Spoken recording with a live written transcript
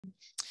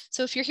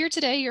So if you're here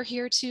today, you're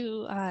here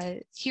to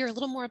hear a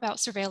little more about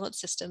surveillance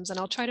systems, and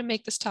I'll try to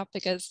make this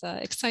topic as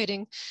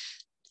exciting,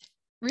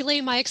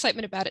 relay my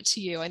excitement about it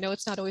to you. I know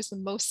it's not always the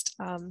most,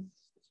 on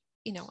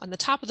the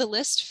top of the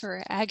list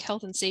for ag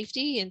health and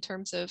safety in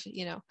terms of,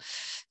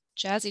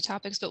 jazzy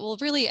topics, but we'll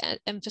really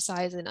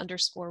emphasize and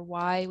underscore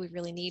why we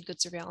really need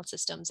good surveillance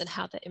systems and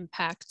how that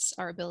impacts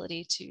our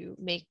ability to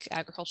make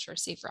agriculture a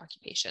safer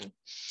occupation.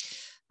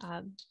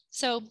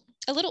 So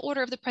a little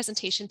order of the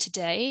presentation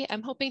today,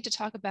 I'm hoping to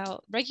talk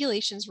about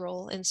regulation's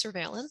role in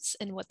surveillance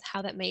and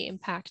how that may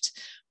impact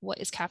what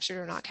is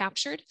captured or not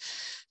captured,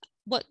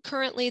 what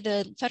currently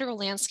the federal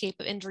landscape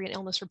of injury and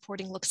illness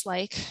reporting looks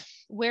like,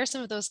 where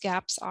some of those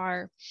gaps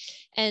are,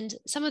 and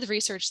some of the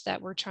research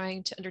that we're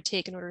trying to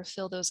undertake in order to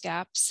fill those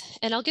gaps.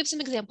 And I'll give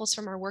some examples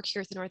from our work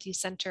here at the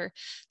Northeast Center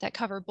that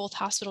cover both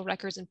hospital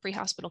records and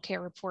pre-hospital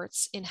care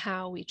reports in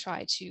how we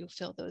try to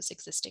fill those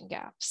existing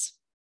gaps.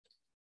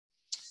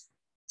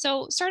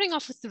 So starting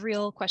off with the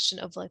real question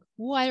of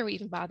why are we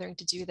even bothering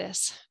to do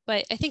this?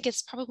 But I think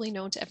it's probably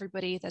known to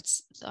everybody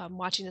that's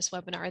watching this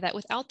webinar that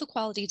without the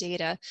quality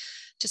data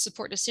to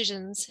support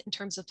decisions in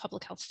terms of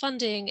public health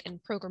funding and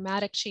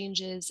programmatic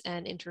changes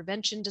and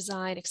intervention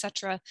design, et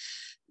cetera,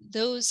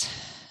 those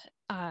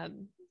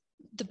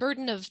the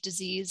burden of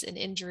disease and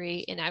injury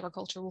in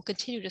agriculture will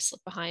continue to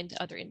slip behind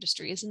other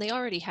industries, and they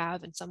already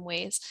have in some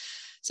ways.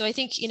 So I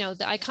think,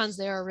 the icons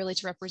there are really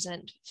to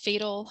represent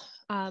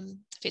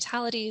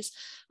fatalities,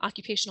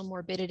 occupational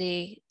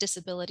morbidity,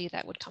 disability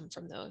that would come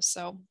from those.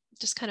 So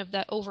just kind of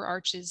that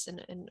overarches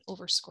and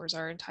overscores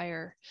our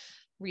entire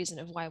reason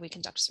of why we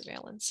conduct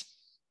surveillance.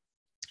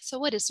 So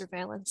what is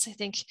surveillance? I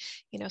think,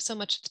 so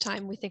much of the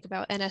time we think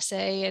about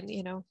NSA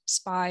and,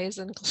 spies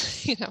and,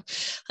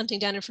 hunting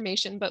down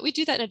information, but we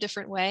do that in a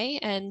different way.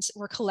 And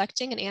we're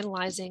collecting and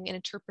analyzing and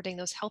interpreting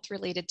those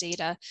health-related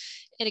data.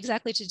 And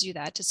exactly to do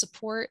that, to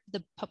support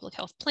the public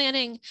health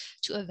planning,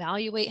 to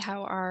evaluate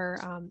how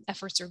our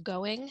efforts are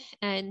going,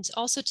 and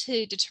also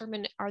to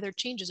determine, are there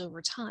changes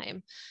over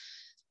time?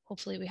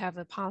 Hopefully we have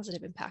a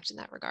positive impact in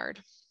that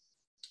regard.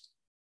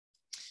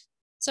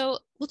 So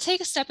we'll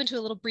take a step into a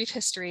little brief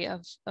history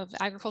of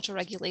agricultural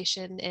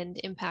regulation and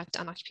impact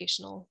on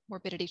occupational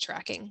morbidity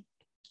tracking.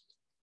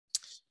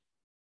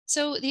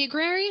 So the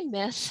agrarian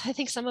myth, I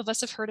think some of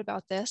us have heard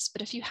about this,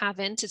 but if you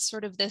haven't, it's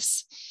sort of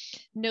this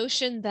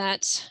notion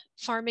that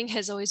farming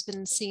has always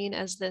been seen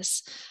as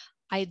this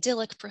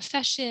idyllic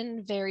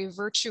profession, very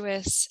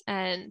virtuous,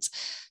 and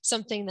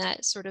something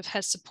that sort of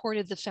has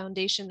supported the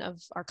foundation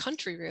of our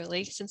country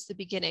really since the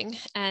beginning,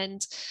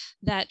 and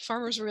that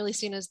farmers were really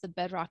seen as the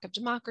bedrock of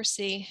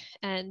democracy.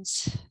 And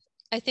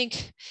I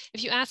think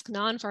if you ask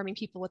non-farming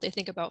people what they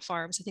think about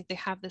farms, I think they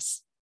have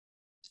this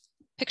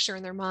picture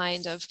in their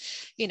mind of,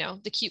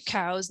 the cute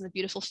cows and the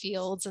beautiful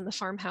fields and the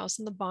farmhouse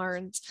and the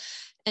barns.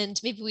 And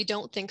maybe we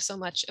don't think so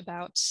much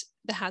about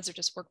the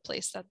hazardous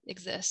workplace that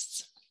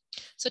exists.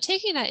 So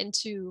taking that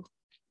into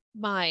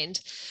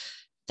mind,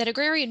 that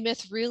agrarian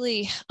myth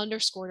really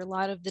underscored a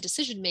lot of the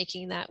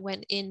decision-making that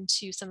went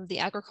into some of the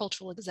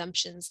agricultural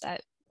exemptions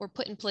that were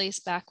put in place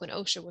back when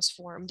OSHA was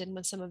formed and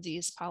when some of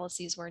these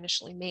policies were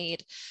initially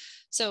made.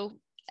 So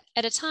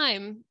at a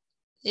time,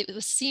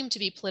 it seemed to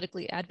be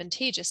politically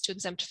advantageous to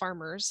exempt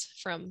farmers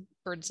from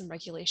burdensome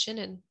regulation,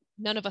 and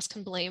none of us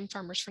can blame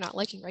farmers for not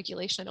liking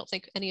regulation. I don't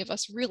think any of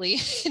us really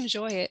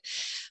enjoy it,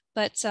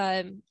 but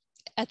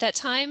at that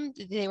time,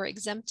 they were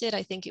exempted.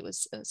 I think it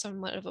was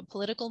somewhat of a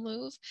political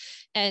move.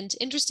 And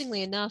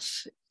interestingly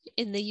enough,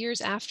 in the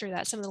years after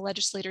that, some of the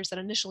legislators that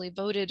initially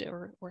voted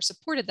or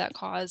supported that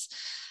cause,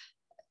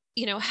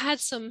 had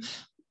some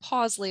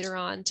pause later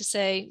on to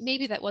say,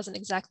 maybe that wasn't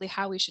exactly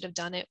how we should have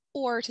done it,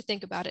 or to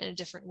think about it in a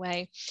different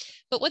way.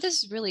 But what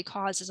this really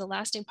caused is a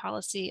lasting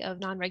policy of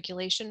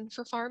non-regulation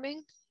for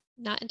farming.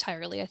 Not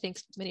entirely. I think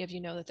many of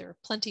you know that there are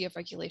plenty of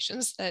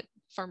regulations that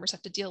farmers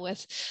have to deal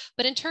with.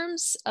 But in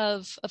terms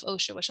of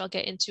OSHA, which I'll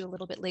get into a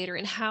little bit later,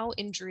 and how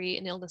injury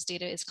and illness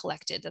data is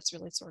collected, that's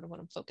really sort of what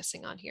I'm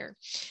focusing on here.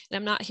 And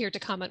I'm not here to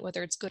comment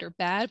whether it's good or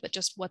bad, but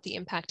just what the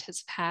impact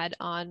has had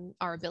on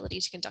our ability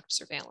to conduct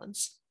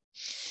surveillance.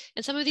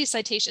 And some of these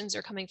citations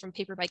are coming from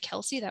paper by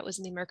Kelsey that was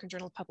in the American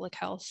Journal of Public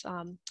Health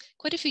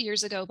quite a few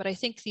years ago, but I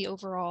think the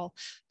overall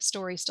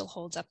story still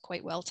holds up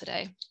quite well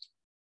today.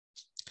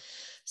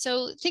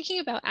 So thinking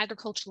about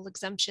agricultural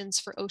exemptions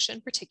for OSHA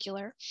in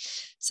particular.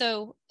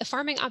 So a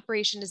farming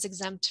operation is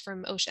exempt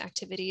from OSHA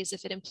activities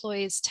if it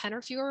employs 10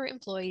 or fewer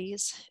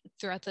employees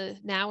throughout the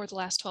now or the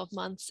last 12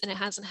 months, and it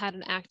hasn't had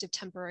an active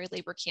temporary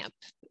labor camp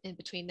in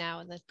between now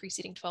and the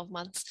preceding 12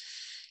 months.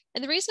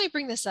 And the reason I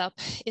bring this up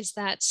is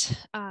that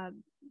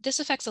this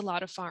affects a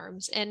lot of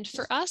farms. And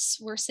for us,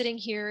 we're sitting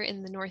here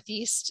in the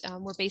Northeast.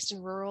 We're based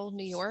in rural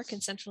New York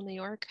and central New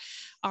York.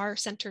 Our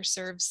center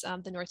serves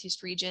the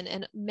Northeast region,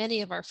 and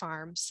many of our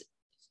farms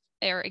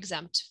are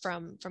exempt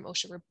from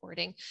OSHA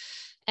reporting.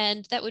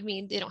 And that would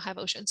mean they don't have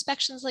OSHA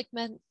inspections like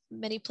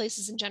many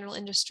places in general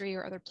industry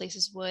or other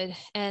places would,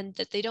 and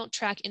that they don't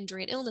track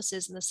injury and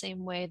illnesses in the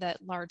same way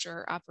that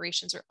larger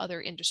operations or other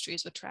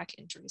industries would track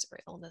injuries or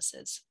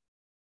illnesses.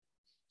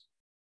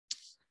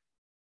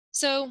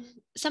 So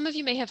some of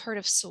you may have heard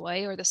of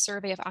SOI, or the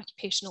Survey of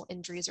Occupational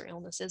Injuries or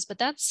Illnesses, but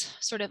that's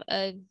sort of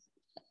a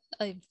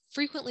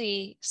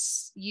frequently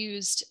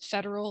used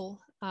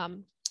federal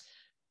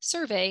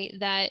survey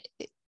that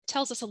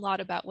tells us a lot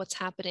about what's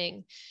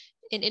happening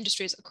in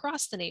industries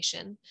across the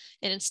nation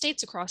and in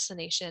states across the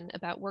nation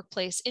about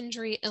workplace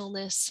injury,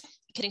 illness.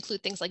 It can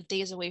include things like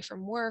days away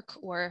from work,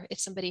 or if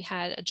somebody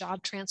had a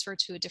job transfer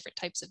to a different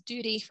types of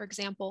duty, for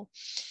example.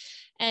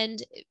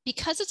 And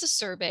because it's a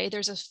survey,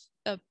 there's a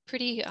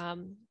pretty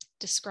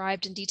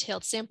described and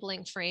detailed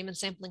sampling frame and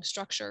sampling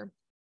structure.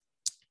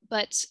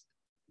 But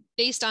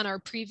based on our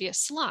previous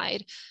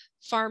slide,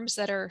 farms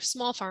that are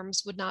small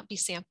farms would not be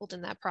sampled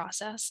in that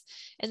process.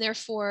 And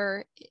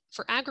therefore,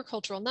 for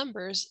agricultural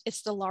numbers,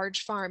 it's the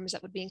large farms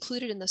that would be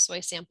included in the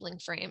SOI sampling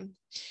frame.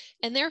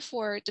 And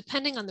therefore,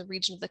 depending on the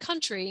region of the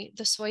country,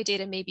 the SOI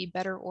data may be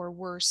better or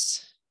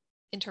worse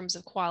in terms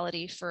of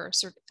quality for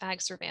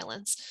ag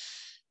surveillance.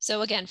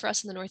 So again, for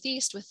us in the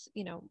Northeast,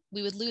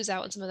 we would lose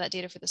out on some of that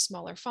data for the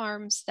smaller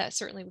farms. That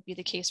certainly would be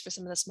the case for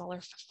some of the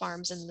smaller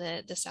farms in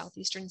the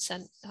Southeastern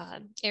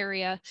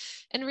area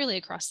and really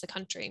across the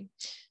country.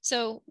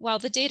 So while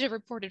the data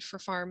reported for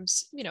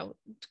farms,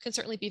 can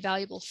certainly be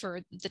valuable for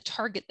the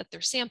target that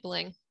they're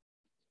sampling,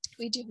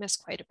 we do miss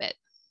quite a bit.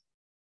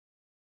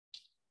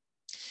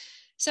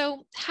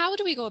 So how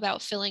do we go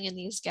about filling in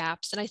these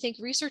gaps? And I think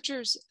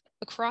researchers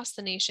across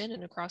the nation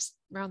and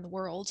around the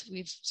world,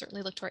 we've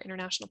certainly looked to our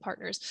international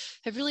partners,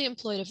 have really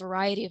employed a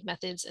variety of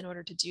methods in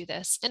order to do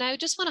this. And I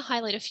just want to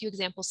highlight a few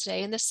examples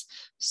today, and this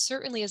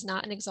certainly is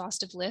not an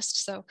exhaustive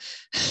list, so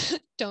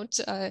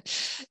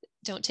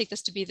don't take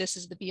this to be this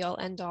is the be all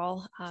end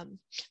all.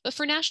 But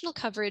for national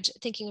coverage,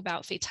 thinking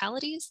about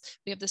fatalities,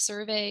 we have the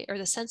survey, or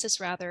the census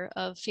rather,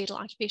 of fatal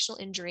occupational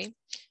injury,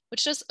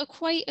 which does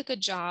quite a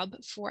good job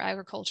for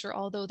agriculture,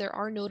 although there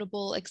are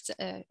notable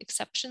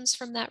exceptions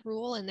from that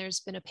rule. And there's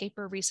been a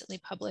paper recently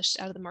published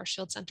out of the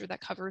Marshfield Center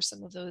that covers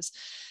some of those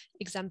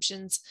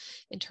exemptions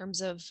in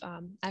terms of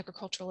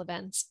agricultural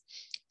events.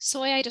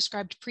 SOI I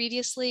described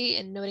previously,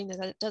 and noting that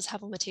it does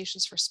have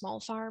limitations for small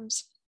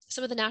farms.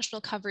 Some of the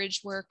national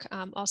coverage work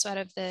also out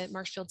of the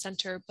Marshfield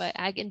Center, but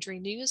Ag Injury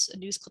News, a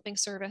news clipping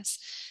service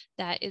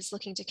that is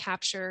looking to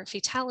capture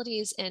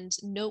fatalities and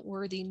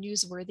noteworthy,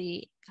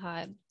 newsworthy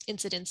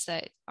incidents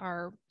that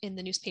are in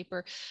the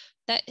newspaper.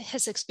 That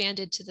has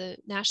expanded to the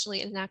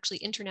nationally and actually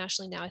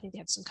internationally now. I think they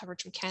have some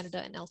coverage from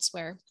Canada and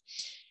elsewhere.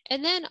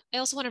 And then I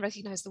also want to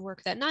recognize the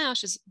work that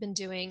NIOSH has been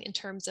doing in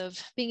terms of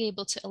being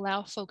able to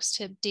allow folks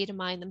to data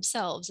mine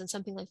themselves, and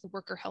something like the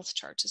worker health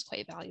charts is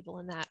quite valuable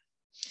in that.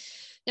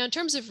 Now, in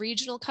terms of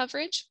regional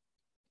coverage,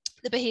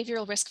 the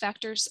behavioral risk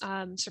factors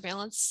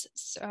surveillance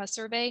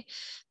survey,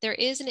 there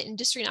is an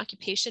industry and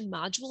occupation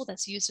module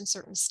that's used in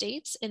certain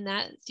states, and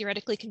that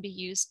theoretically can be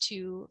used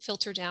to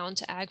filter down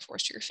to ag,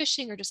 forestry, or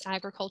fishing, or just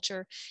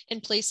agriculture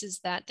in places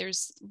that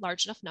there's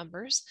large enough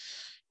numbers.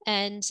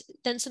 And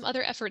then some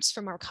other efforts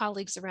from our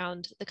colleagues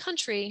around the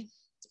country.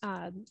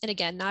 And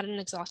again, not an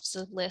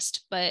exhaustive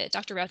list, but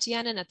Dr.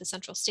 Rautiainen at the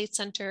Central State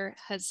Center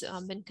has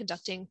been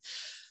conducting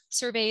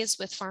surveys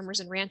with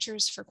farmers and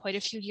ranchers for quite a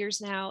few years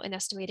now and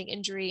estimating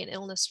injury and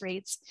illness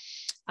rates.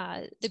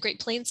 The Great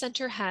Plains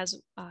Center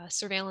has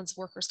surveillance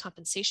workers'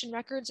 compensation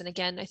records. And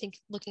again, I think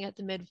looking at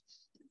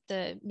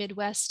the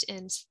Midwest,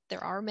 and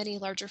there are many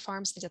larger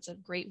farms, I think that's a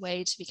great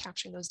way to be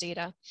capturing those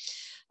data.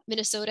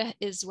 Minnesota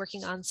is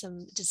working on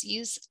some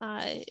disease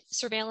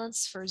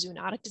surveillance for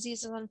zoonotic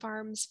diseases on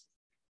farms.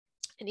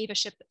 And Eva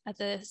Ship at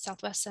the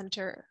Southwest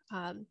Center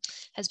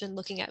has been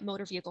looking at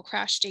motor vehicle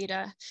crash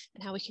data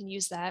and how we can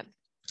use that.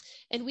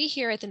 And we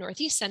here at the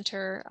Northeast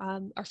Center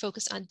are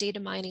focused on data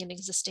mining and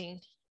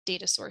existing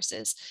data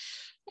sources.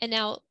 And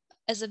now,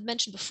 as I've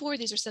mentioned before,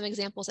 these are some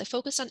examples. I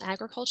focused on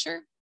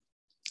agriculture.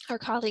 Our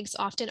colleagues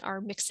often are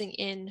mixing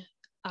in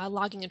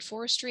logging and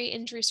forestry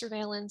injury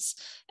surveillance,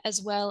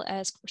 as well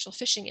as commercial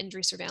fishing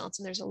injury surveillance.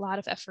 And there's a lot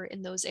of effort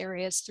in those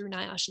areas through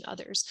NIOSH and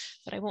others,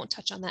 but I won't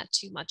touch on that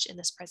too much in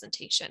this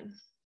presentation.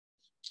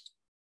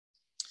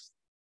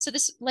 So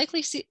this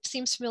likely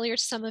seems familiar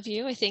to some of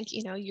you. I think,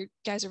 you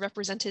guys are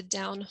represented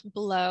down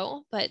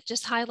below, but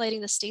just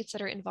highlighting the states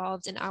that are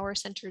involved in our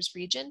center's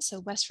region.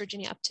 So West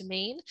Virginia up to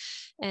Maine.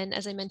 And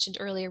as I mentioned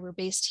earlier, we're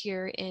based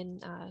here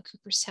in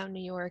Cooperstown,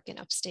 New York, and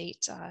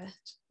upstate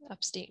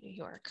New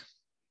York.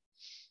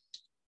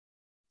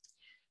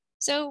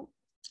 So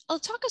I'll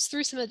talk us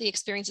through some of the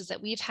experiences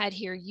that we've had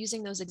here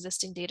using those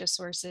existing data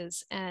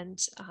sources,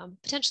 and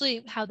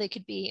potentially how they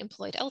could be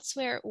employed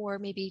elsewhere or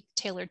maybe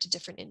tailored to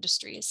different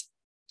industries.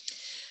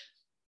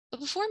 But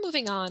before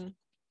moving on,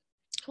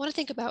 I want to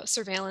think about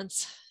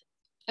surveillance.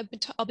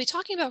 I'll be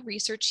talking about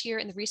research here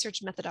and the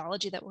research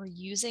methodology that we're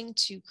using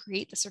to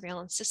create the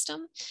surveillance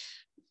system.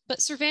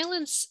 But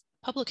surveillance,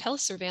 public health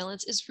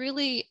surveillance, is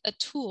really a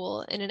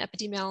tool in an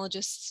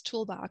epidemiologist's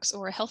toolbox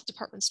or a health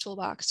department's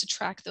toolbox to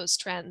track those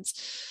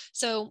trends.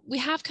 So we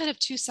have kind of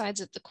two sides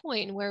of the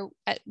coin, where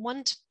at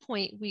one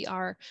point we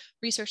are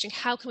researching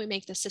how can we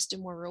make the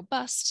system more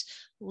robust,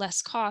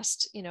 less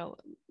cost,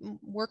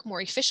 work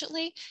more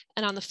efficiently.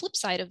 And on the flip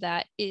side of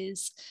that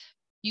is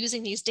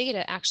using these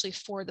data actually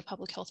for the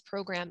public health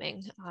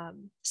programming.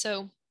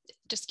 So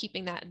just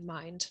keeping that in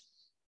mind.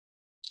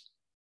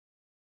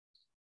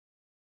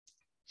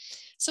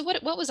 So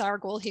what was our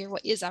goal here?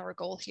 What is our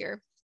goal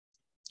here?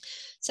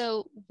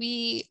 So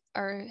we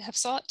have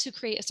sought to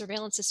create a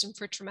surveillance system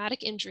for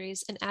traumatic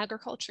injuries in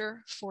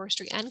agriculture,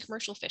 forestry, and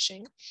commercial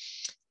fishing.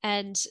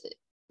 And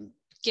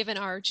given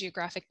our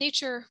geographic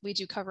nature, we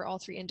do cover all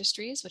three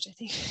industries, which I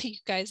think you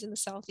guys in the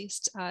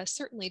Southeast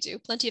certainly do.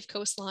 Plenty of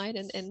coastline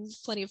and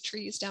plenty of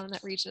trees down in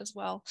that region as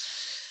well.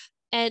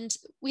 And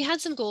we had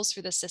some goals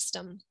for this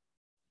system.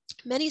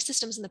 Many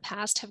systems in the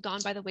past have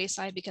gone by the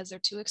wayside because they're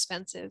too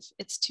expensive.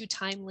 It's too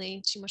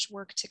timely, too much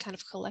work to kind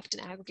of collect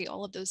and aggregate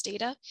all of those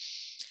data.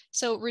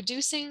 So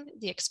reducing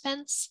the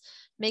expense,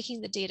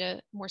 making the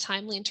data more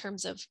timely in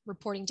terms of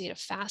reporting data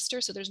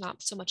faster, so there's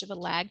not so much of a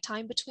lag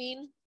time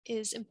between,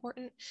 is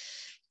important.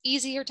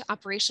 Easier to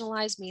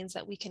operationalize means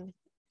that we can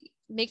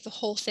make the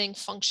whole thing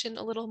function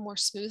a little more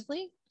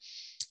smoothly.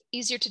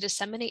 Easier to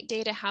disseminate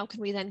data. How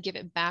can we then give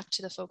it back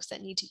to the folks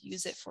that need to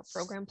use it for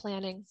program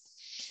planning?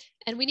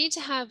 And we need to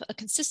have a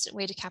consistent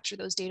way to capture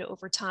those data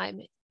over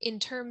time in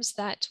terms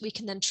that we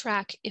can then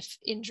track if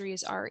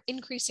injuries are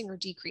increasing or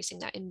decreasing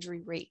that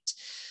injury rate.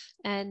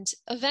 And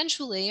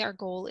eventually our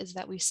goal is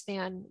that we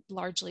span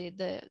largely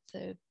the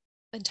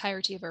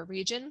entirety of our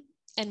region.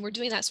 And we're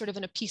doing that sort of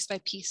in a piece by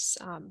piece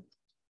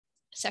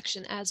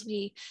section as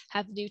we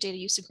have new data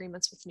use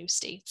agreements with new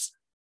states.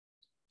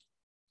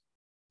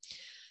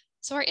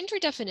 So our injury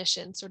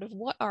definition, sort of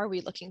what are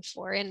we looking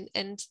for? And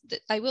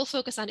I will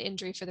focus on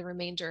injury for the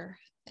remainder,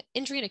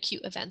 injury and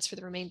acute events for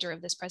the remainder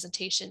of this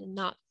presentation, and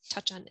not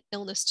touch on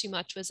illness too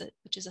much,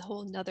 which is a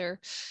whole nother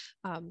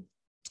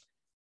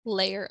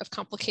layer of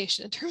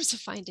complication in terms of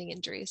finding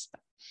injuries.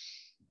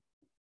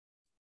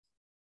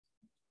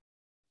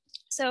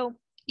 So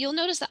you'll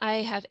notice that I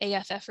have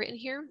AFF written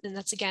here, and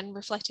that's again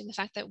reflecting the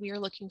fact that we are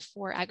looking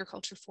for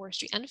agriculture,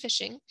 forestry, and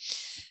fishing.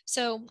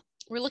 So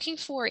we're looking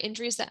for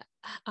injuries that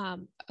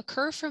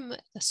occur from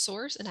the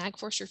source, an ag,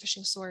 forestry, or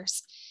fishing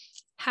source,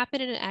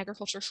 happen in an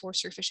agriculture,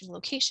 forestry, or fishing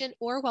location,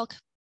 or while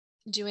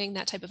doing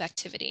that type of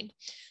activity.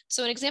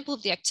 So an example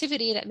of the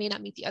activity that may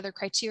not meet the other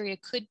criteria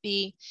could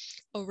be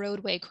a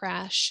roadway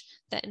crash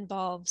that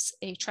involves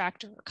a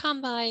tractor or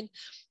combine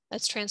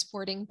that's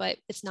transporting, but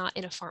it's not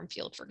in a farm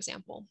field, for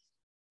example.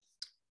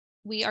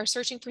 We are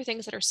searching for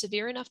things that are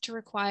severe enough to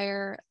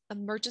require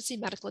emergency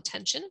medical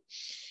attention.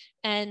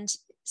 And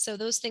so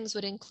those things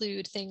would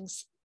include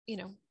things, you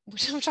know,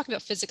 we're talking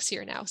about physics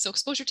here now. So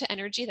exposure to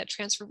energy, that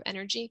transfer of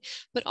energy,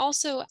 but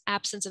also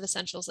absence of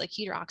essentials like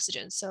heat or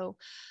oxygen. So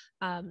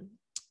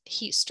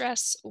heat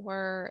stress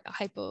or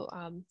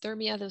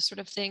hypothermia, those sort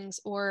of things,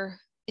 or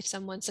if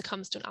someone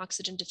succumbs to an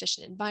oxygen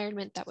deficient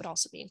environment, that would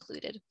also be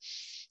included.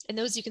 And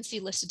those you can see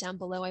listed down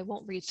below. I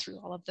won't read through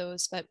all of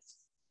those, but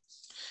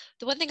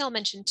the one thing I'll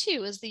mention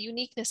too is the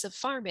uniqueness of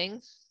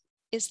farming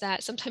is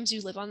that sometimes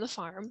you live on the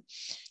farm,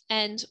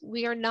 and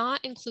we are not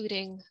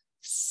including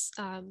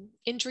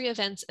injury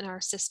events in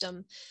our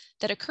system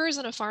that occurs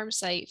on a farm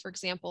site, for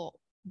example,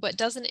 but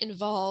doesn't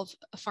involve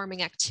a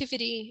farming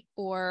activity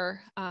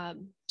or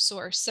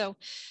source. So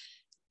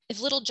if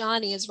little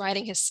Johnny is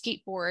riding his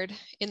skateboard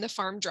in the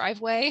farm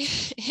driveway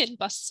and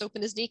busts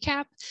open his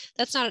kneecap,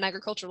 that's not an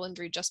agricultural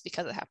injury just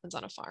because it happens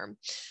on a farm.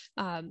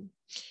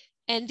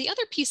 And the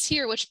other piece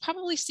here, which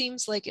probably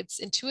seems like it's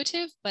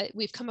intuitive, but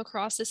we've come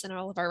across this in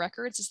all of our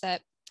records, is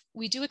that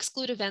we do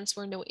exclude events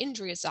where no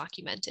injury is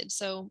documented.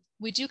 So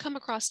we do come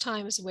across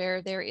times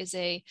where there is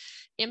an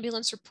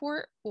ambulance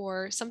report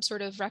or some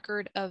sort of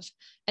record of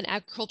an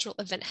agricultural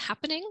event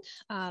happening.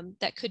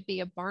 That could be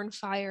a barn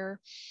fire.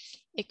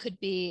 It could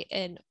be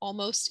an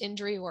almost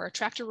injury or a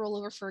tractor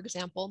rollover, for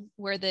example,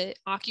 where the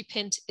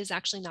occupant is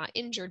actually not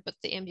injured, but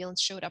the ambulance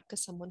showed up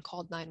because someone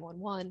called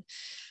 911.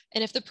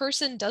 And if the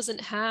person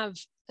doesn't have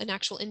an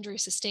actual injury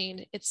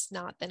sustained, it's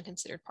not then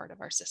considered part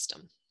of our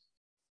system.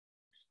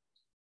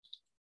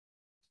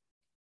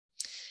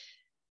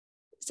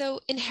 So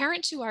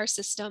inherent to our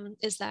system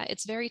is that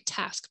it's very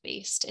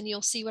task-based, and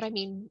you'll see what I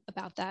mean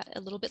about that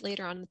a little bit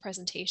later on in the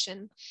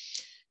presentation.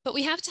 But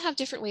we have to have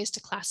different ways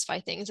to classify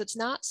things. It's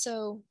not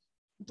so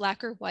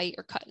black or white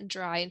or cut and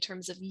dry in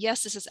terms of,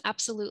 yes, this is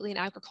absolutely an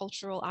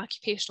agricultural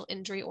occupational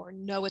injury, or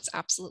no, it's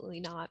absolutely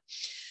not.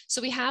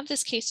 So we have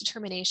this case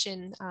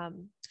determination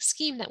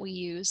scheme that we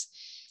use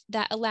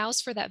that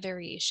allows for that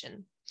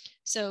variation.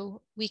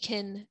 So we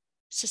can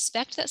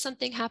suspect that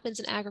something happens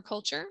in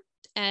agriculture,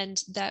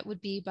 and that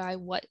would be by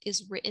what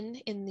is written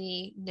in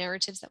the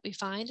narratives that we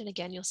find. And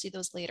again, you'll see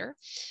those later.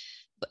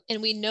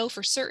 And we know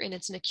for certain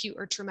it's an acute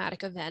or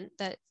traumatic event,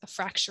 that a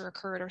fracture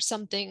occurred or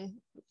something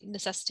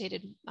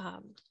necessitated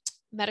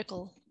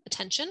medical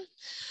attention.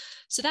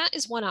 So that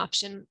is one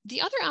option.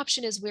 The other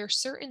option is we're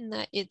certain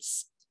that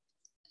it's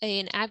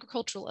an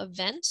agricultural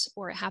event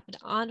or it happened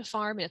on a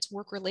farm and it's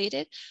work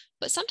related,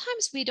 but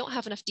sometimes we don't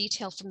have enough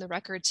detail from the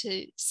record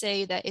to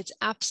say that it's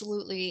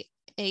absolutely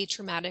a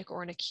traumatic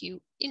or an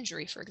acute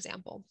injury, for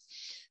example.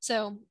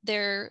 So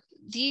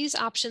these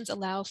options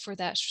allow for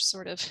that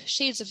sort of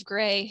shades of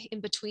gray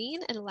in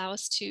between and allow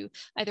us to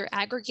either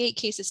aggregate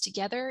cases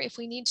together if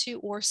we need to,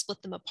 or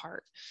split them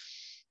apart.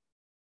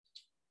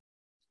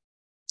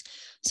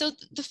 So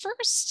the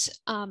first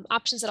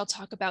options that I'll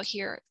talk about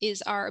here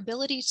is our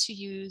ability to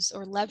use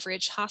or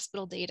leverage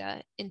hospital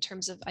data in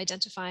terms of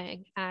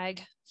identifying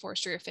ag,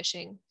 forestry, or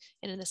fishing,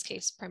 and in this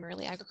case,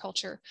 primarily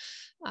agriculture,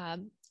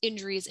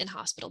 injuries in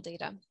hospital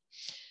data.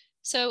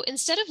 So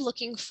instead of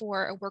looking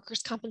for a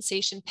workers'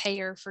 compensation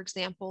payer, for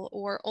example,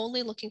 or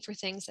only looking for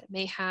things that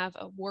may have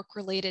a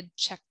work-related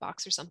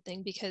checkbox or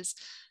something, because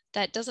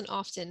that doesn't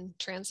often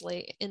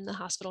translate in the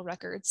hospital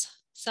records.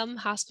 Some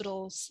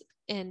hospitals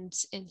and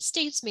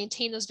states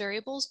maintain those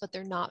variables, but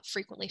they're not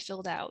frequently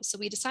filled out. So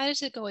we decided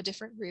to go a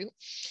different route.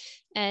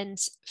 And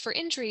for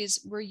injuries,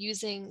 we're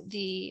using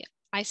the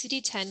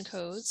ICD-10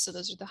 codes, so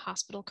those are the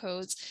hospital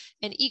codes,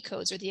 and E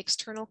codes, or the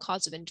external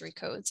cause of injury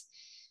codes.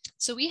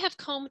 So we have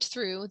combed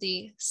through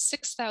the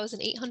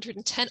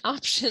 6,810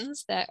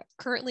 options that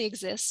currently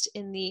exist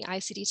in the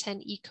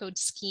ICD-10 E code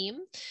scheme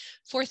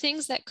for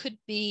things that could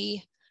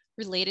be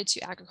related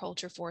to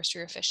agriculture,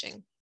 forestry, or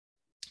fishing.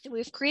 And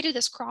we've created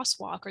this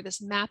crosswalk or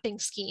this mapping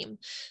scheme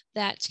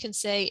that can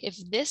say if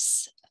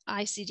this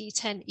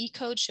ICD-10 E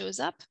code shows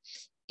up,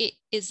 it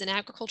is an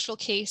agricultural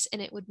case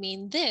and it would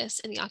mean this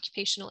in the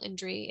occupational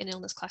injury and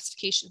illness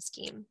classification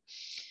scheme.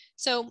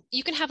 So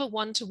you can have a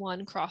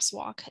one-to-one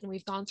crosswalk, and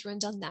we've gone through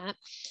and done that.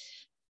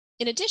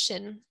 In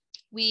addition,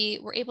 we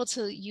were able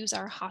to use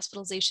our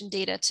hospitalization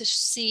data to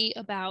see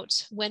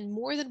about when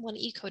more than one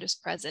E code is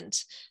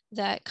present,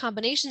 that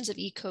combinations of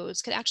E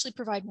codes could actually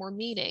provide more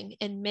meaning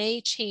and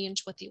may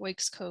change what the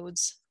OICS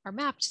codes are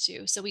mapped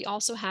to. So we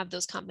also have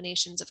those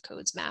combinations of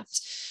codes mapped.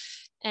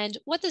 And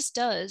what this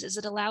does is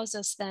it allows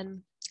us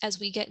then, as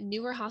we get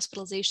newer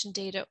hospitalization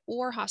data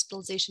or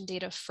hospitalization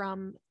data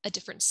from a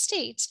different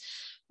state,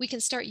 we can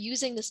start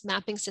using this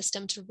mapping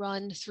system to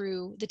run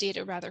through the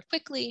data rather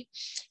quickly.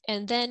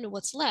 And then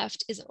what's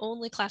left is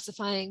only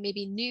classifying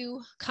maybe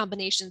new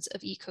combinations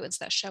of E codes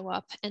that show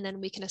up, and then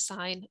we can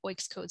assign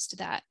OICS codes to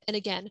that. And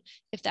again,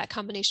 if that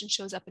combination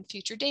shows up in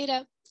future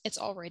data, it's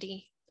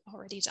already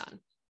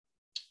done.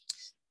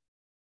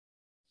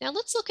 Now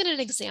let's look at an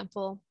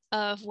example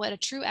of what a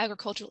true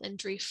agricultural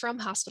injury from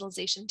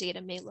hospitalization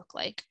data may look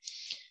like.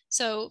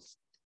 So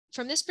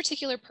from this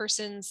particular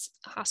person's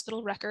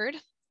hospital record,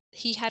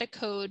 he had a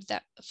code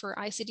that for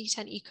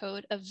ICD-10 E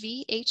code of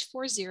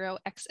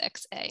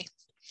VH40XXA.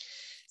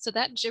 So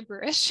that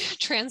gibberish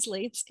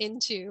translates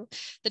into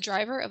the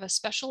driver of a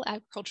special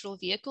agricultural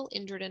vehicle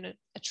injured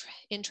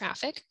in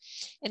traffic,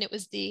 and it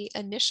was the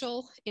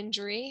initial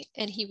injury,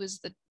 and it was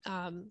the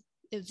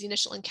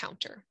initial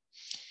encounter.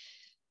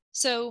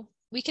 So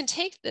we can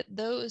take that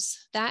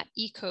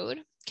E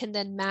code can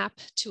then map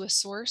to a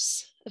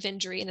source of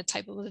injury and a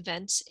type of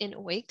event in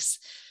OICS,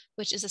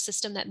 which is a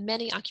system that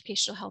many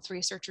occupational health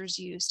researchers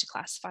use to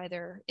classify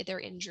their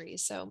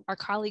injuries. So our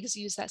colleagues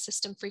use that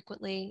system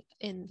frequently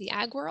in the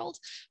ag world,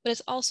 but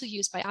it's also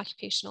used by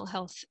occupational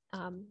health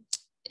and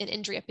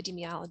injury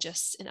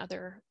epidemiologists in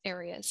other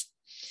areas.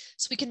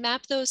 So we can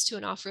map those to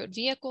an off-road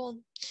vehicle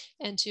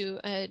and to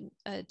a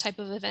type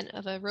of event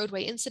of a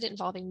roadway incident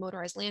involving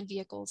motorized land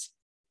vehicles.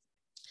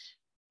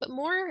 But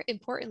more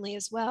importantly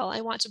as well, I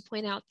want to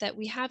point out that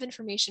we have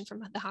information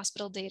from the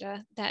hospital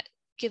data that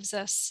gives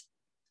us,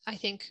 I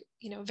think,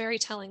 very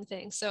telling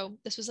things. So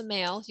this was a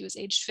male, he was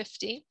aged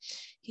 50.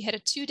 He had a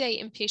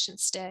 2-day inpatient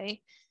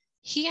stay.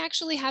 He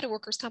actually had a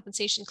workers'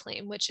 compensation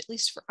claim, which at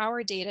least for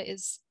our data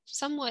is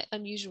somewhat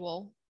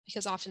unusual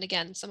because often,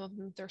 again, some of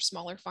them, they're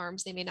smaller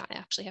farms. They may not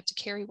actually have to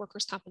carry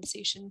workers'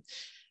 compensation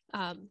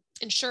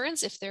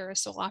insurance if they're a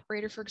sole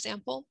operator, for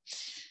example.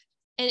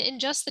 And in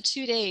just the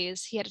 2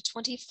 days, he had a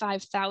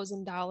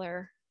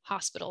 $25,000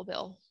 hospital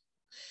bill.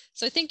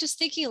 So I think just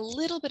thinking a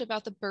little bit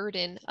about the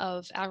burden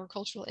of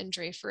agricultural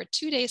injury for a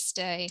 2-day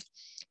stay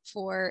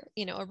for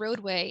a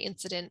roadway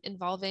incident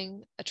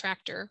involving a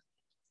tractor,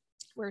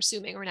 we're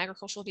assuming, or an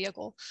agricultural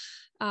vehicle,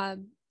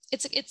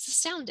 it's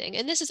astounding.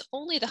 And this is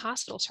only the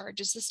hospital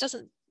charges. This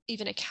doesn't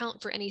even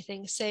account for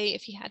anything, say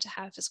if he had to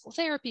have physical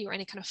therapy or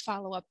any kind of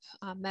follow-up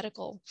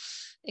medical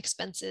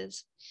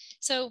expenses.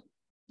 So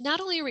not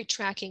only are we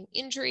tracking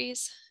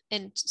injuries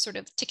and sort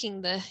of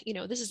ticking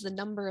this is the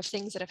number of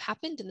things that have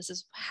happened and this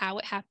is how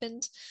it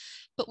happened,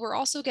 but we're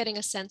also getting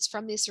a sense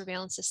from these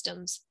surveillance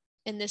systems,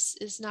 and this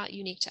is not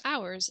unique to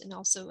ours and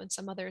also in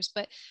some others,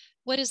 but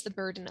what is the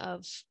burden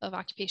of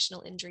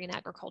occupational injury in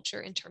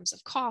agriculture in terms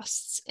of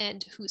costs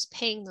and who's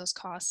paying those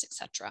costs, et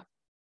cetera.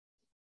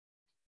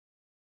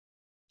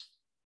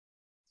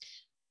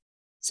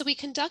 So we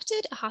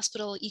conducted a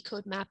hospital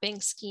E-code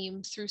mapping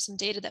scheme through some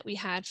data that we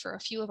had for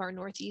a few of our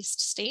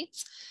Northeast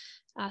states,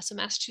 so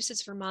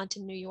Massachusetts, Vermont,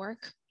 and New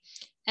York.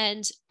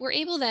 And we're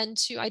able then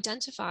to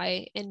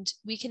identify, and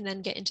we can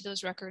then get into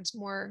those records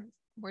more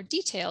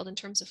detailed in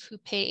terms of who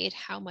paid,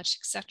 how much,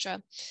 et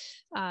cetera.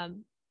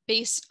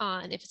 based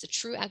on if it's a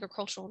true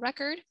agricultural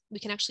record, we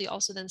can actually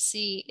also then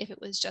see if it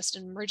was just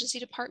an emergency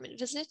department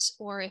visit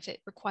or if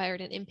it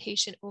required an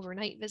inpatient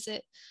overnight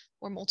visit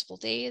or multiple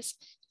days,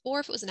 or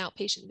if it was an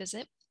outpatient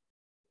visit.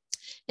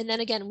 And then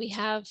again, we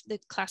have the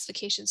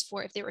classifications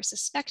for if they were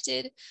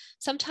suspected.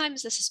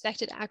 Sometimes the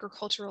suspected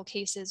agricultural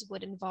cases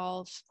would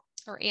involve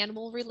or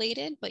animal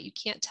related, but you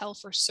can't tell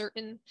for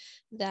certain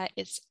that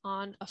it's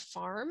on a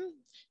farm.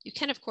 You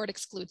can, of course,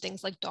 exclude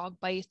things like dog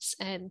bites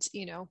and,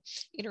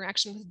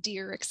 interaction with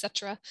deer,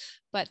 etc.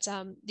 But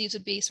these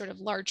would be sort of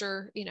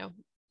larger,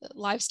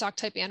 livestock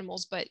type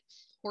animals, but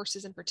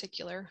horses in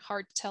particular,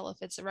 hard to tell if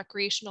it's a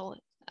recreational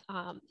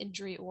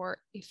injury or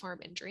a farm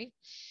injury.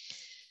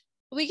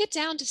 We get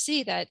down to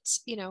see that,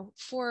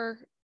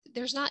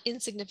 there's not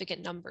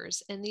insignificant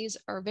numbers, and these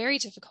are very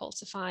difficult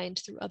to find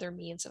through other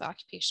means of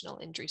occupational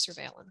injury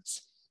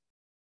surveillance.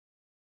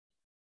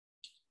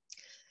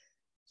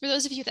 For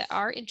those of you that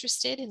are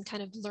interested in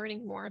kind of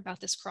learning more about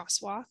this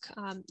crosswalk,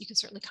 you can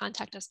certainly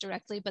contact us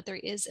directly, but there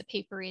is a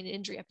paper in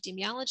injury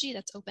epidemiology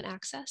that's open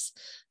access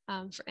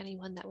for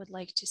anyone that would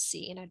like to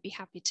see, and I'd be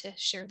happy to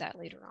share that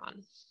later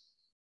on.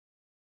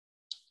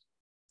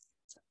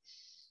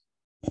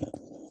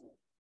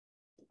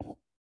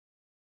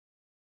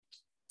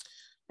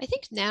 I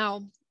think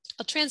now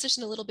I'll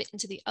transition a little bit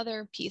into the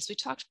other piece. We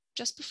talked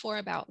just before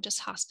about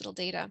just hospital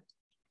data,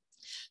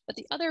 but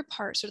the other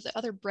part, sort of the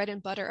other bread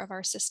and butter of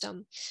our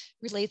system,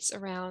 relates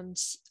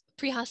around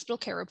pre-hospital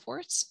care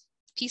reports,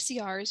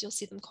 PCRs, you'll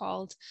see them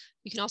called.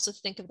 You can also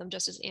think of them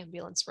just as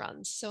ambulance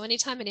runs. So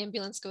anytime an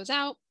ambulance goes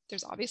out,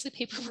 there's obviously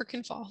paperwork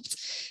involved,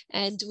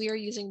 and we are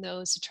using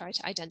those to try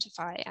to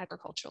identify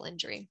agricultural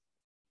injury.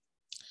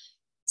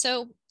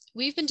 So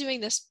we've been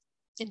doing this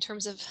in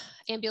terms of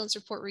ambulance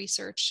report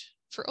research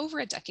for over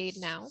a decade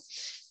now.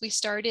 We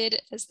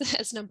started,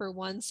 as number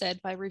one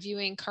said, by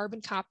reviewing carbon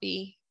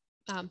copy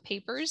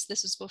papers.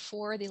 This was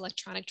before the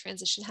electronic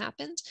transition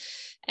happened.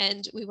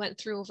 And we went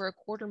through over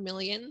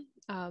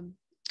 250,000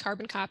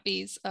 carbon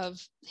copies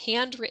of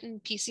handwritten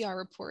PCR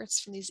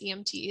reports from these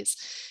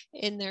EMTs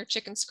in their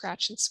chicken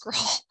scratch and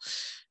scroll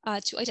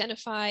to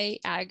identify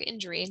ag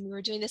injury. And we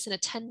were doing this in a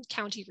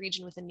 10-county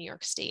region within New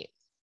York State.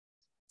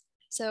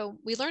 So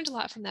we learned a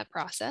lot from that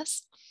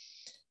process.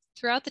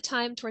 Throughout the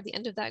time toward the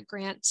end of that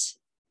grant,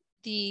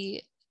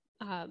 the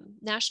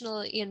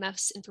National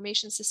EMS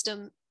information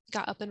system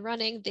got up and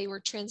running. They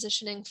were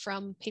transitioning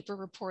from paper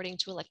reporting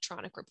to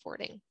electronic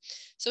reporting.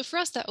 So for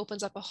us, that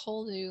opens up a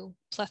whole new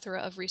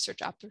plethora of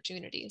research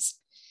opportunities.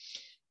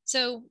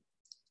 So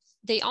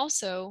they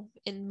also,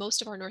 in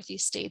most of our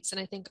Northeast states, and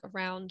I think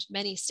around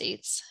many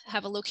states,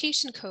 have a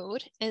location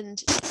code.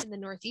 And in the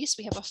Northeast,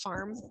 we have a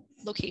farm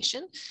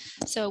location.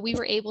 So we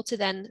were able to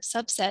then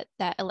subset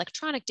that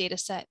electronic data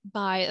set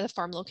by the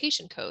farm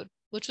location code,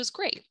 which was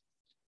great.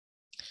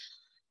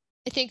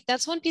 I think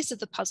that's one piece of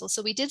the puzzle.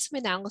 So we did some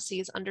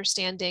analyses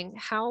understanding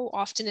how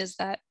often is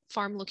that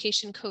farm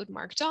location code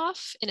marked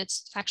off, and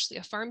it's actually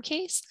a farm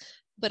case,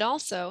 but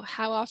also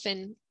how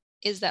often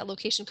is that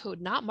location code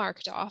not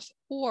marked off,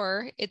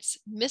 or it's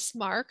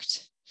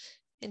mismarked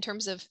in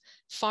terms of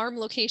farm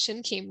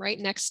location came right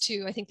next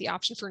to, I think, the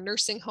option for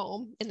nursing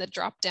home in the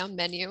drop-down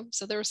menu.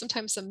 So there was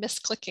sometimes some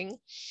misclicking.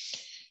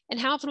 And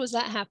how often was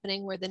that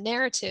happening where the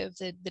narrative,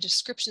 the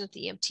description that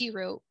the EMT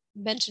wrote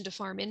mentioned a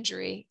farm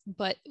injury,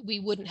 but we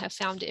wouldn't have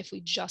found it if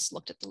we just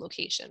looked at the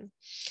location.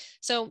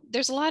 So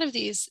there's a lot of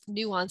these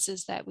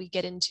nuances that we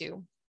get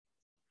into.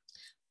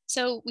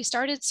 So we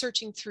started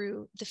searching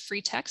through the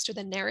free text or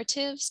the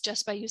narratives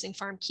just by using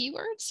farm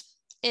keywords.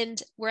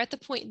 And we're at the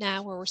point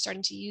now where we're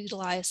starting to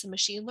utilize some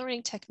machine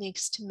learning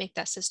techniques to make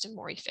that system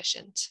more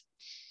efficient.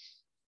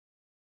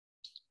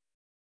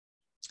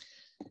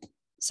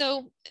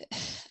 So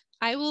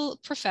I will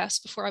profess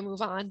before I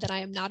move on that I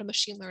am not a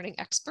machine learning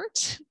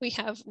expert. We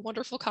have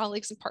wonderful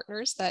colleagues and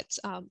partners that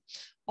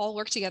all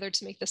work together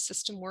to make this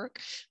system work,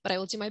 but I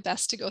will do my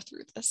best to go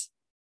through this.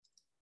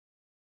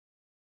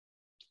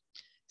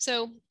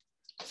 So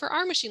for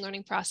our machine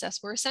learning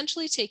process, we're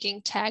essentially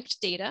taking tagged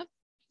data,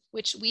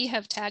 which we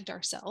have tagged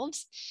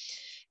ourselves,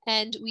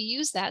 and we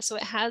use that so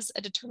it has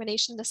a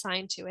determination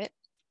assigned to it.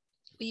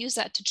 We use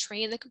that to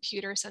train the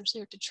computer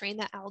essentially, or to train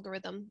that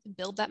algorithm,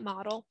 build that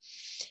model.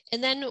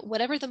 And then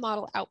whatever the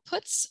model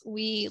outputs,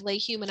 we lay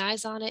human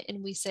eyes on it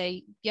and we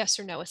say yes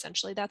or no,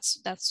 essentially.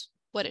 That's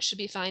what it should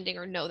be finding,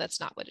 or no,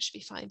 that's not what it should be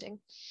finding.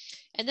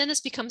 And then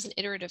this becomes an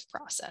iterative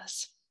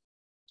process.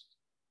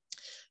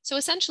 So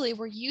essentially,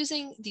 we're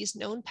using these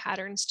known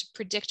patterns to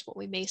predict what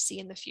we may see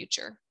in the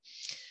future.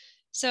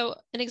 So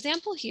an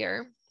example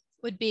here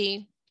would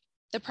be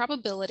the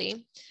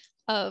probability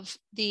of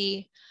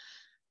the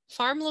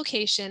farm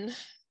location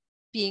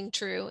being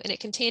true and it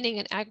containing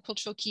an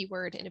agricultural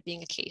keyword and it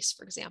being a case,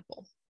 for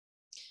example.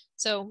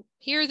 So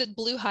here the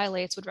blue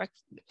highlights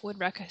would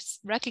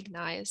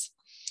recognize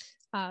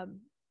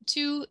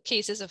two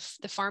cases of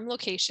the farm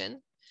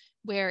location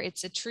where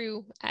it's a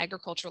true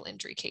agricultural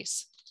injury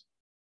case.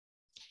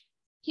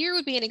 Here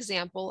would be an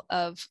example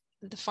of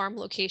the farm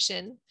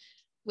location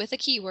with a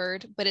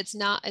keyword, but it's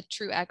not a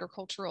true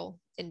agricultural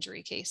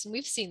injury case. And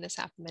we've seen this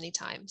happen many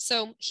times.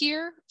 So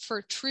here,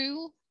 for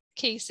true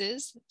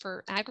cases,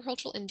 for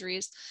agricultural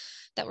injuries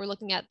that we're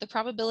looking at, the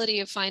probability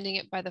of finding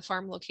it by the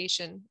farm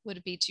location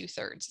would be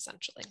 2/3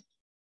 essentially.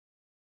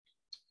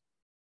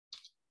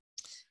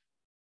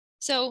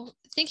 So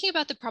thinking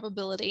about the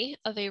probability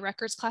of a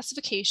records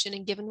classification,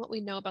 and given what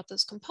we know about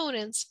those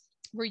components,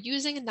 we're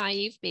using a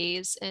naive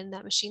Bayes and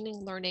that machine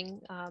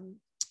learning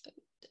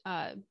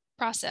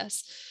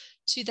process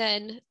to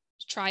then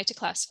try to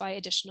classify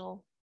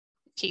additional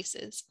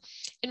cases.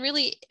 And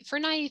really, for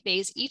naive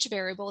Bayes, each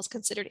variable is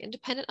considered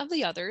independent of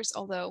the others,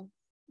 although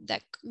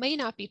that may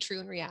not be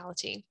true in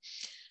reality.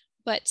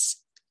 But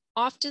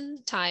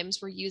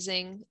oftentimes we're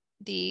using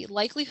the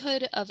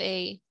likelihood of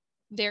a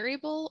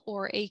variable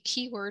or a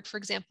keyword, for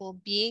example,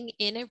 being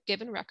in a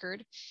given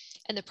record,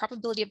 and the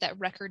probability of that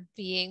record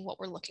being what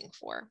we're looking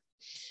for.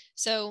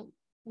 So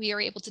we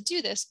are able to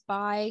do this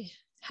by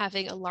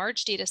having a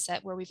large data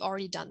set where we've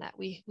already done that.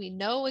 We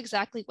know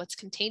exactly what's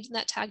contained in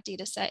that tag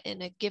data set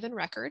in a given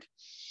record.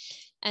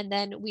 And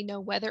then we know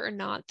whether or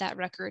not that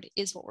record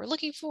is what we're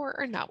looking for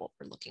or not what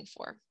we're looking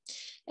for.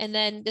 And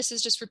then this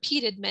is just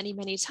repeated many,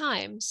 many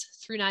times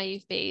through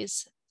naive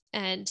Bayes,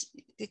 and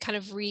it kind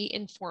of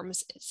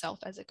re-informs itself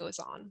as it goes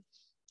on.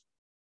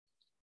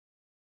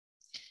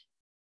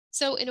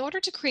 So in order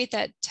to create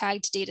that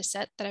tagged data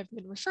set that I've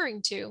been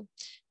referring to,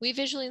 we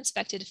visually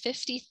inspected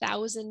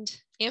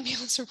 50,000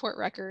 ambulance report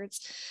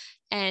records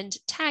and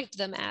tagged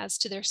them as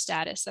to their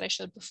status that I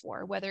showed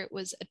before, whether it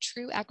was a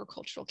true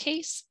agricultural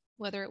case,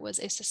 whether it was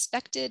a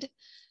suspected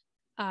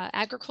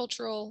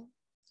agricultural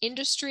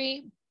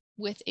industry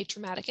with a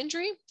traumatic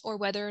injury, or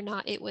whether or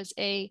not it was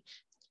a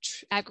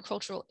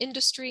agricultural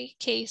industry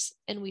case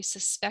and we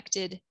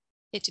suspected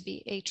it to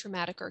be a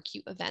traumatic or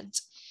acute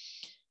event.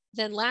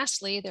 Then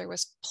lastly, there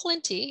was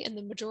plenty in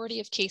the majority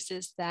of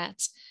cases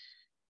that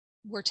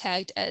were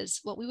tagged as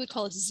what we would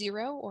call a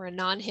 0 or a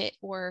non-hit,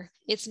 or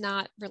it's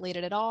not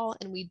related at all,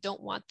 and we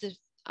don't want the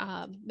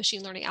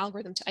machine learning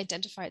algorithm to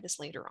identify this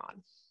later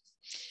on.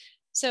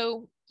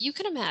 So you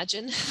can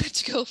imagine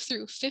to go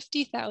through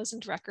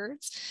 50,000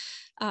 records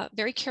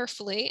very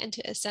carefully and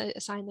to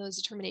assign those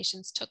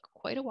determinations took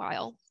quite a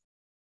while.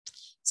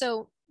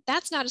 So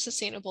that's not a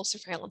sustainable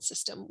surveillance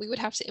system. We would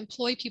have to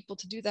employ people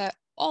to do that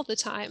all the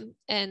time,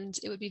 and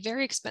it would be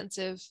very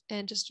expensive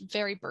and just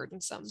very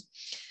burdensome.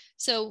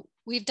 So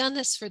we've done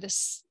this for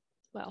this,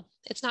 well,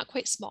 it's not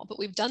quite small, but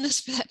we've done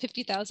this for that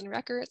 50,000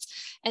 records,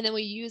 and then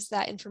we use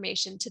that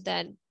information to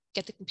then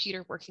get the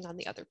computer working on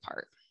the other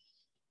part.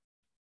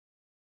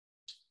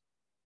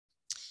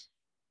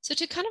 So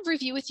to kind of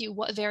review with you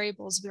what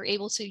variables we were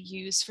able to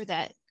use for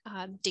that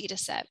data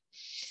set,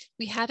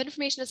 we have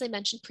information, as I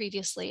mentioned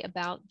previously,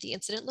 about the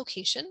incident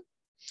location.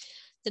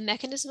 The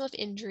mechanism of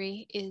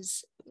injury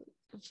is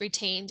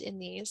retained in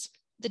these.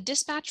 The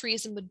dispatch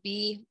reason would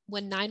be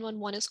when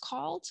 911 is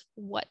called,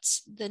 what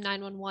the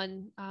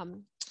 911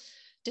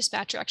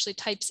 dispatcher actually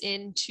types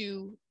in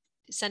to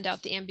send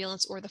out the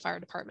ambulance or the fire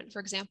department, for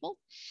example.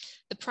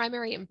 The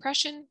primary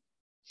impression.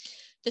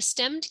 The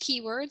stemmed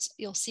keywords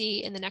you'll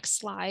see in the next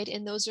slide,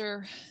 and those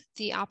are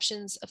the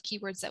options of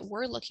keywords that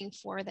we're looking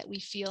for that we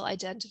feel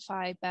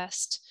identify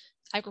best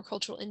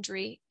agricultural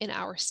injury in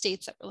our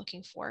states that we're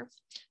looking for.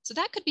 So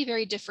that could be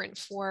very different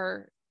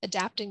for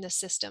adapting the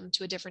system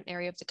to a different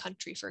area of the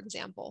country, for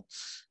example,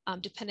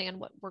 depending on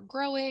what we're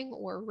growing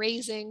or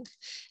raising.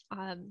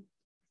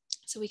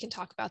 So we can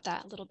talk about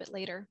that a little bit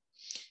later.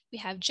 We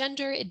have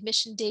gender,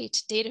 admission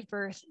date, date of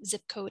birth,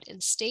 zip code,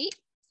 and state.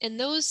 And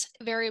those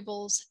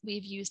variables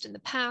we've used in the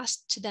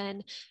past to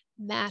then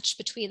match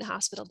between the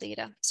hospital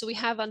data. So we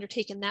have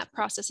undertaken that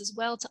process as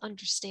well to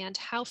understand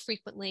how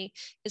frequently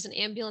is an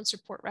ambulance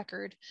report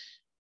record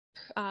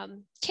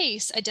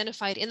case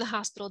identified in the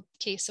hospital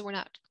case, so we're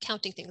not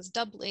counting things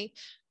doubly,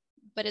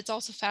 but it's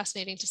also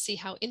fascinating to see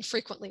how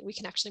infrequently we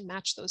can actually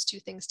match those two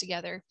things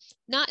together,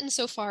 not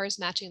insofar as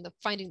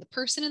finding the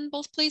person in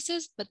both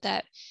places, but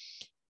that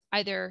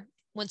either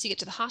once you get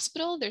to the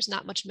hospital, there's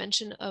not much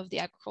mention of the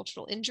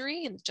agricultural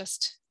injury, and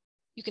just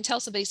you can tell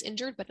somebody's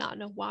injured but not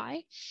know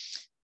why.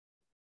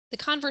 The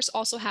converse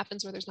also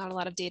happens where there's not a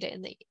lot of data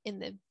in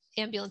the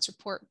ambulance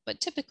report, but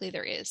typically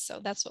there is, so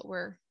that's what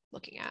we're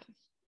looking at.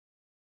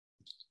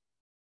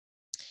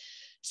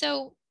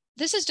 So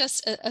this is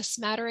just a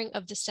smattering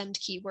of the stemmed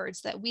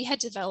keywords that we had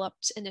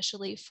developed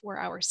initially for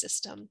our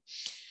system.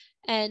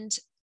 And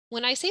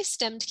when I say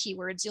stemmed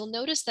keywords, you'll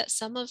notice that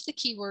some of the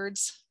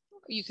keywords,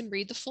 you can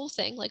read the full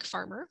thing, like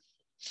farmer,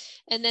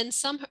 and then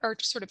some are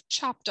sort of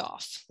chopped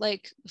off.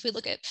 Like if we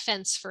look at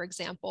fence, for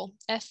example,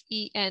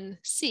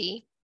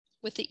 F-E-N-C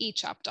with the E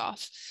chopped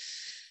off.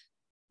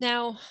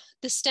 Now,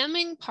 the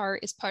stemming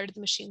part is part of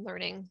the machine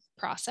learning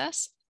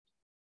process.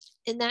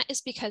 And that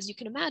is because you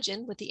can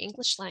imagine with the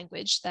English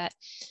language that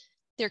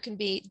there can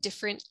be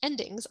different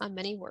endings on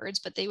many words,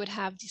 but they would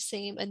have the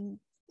same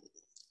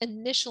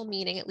initial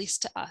meaning, at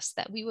least to us,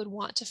 that we would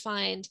want to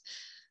find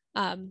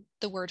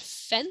the word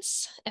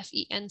fence,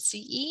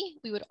 F-E-N-C-E.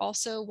 We would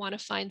also want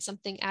to find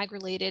something ag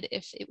related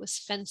if it was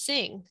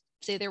fencing,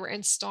 say they were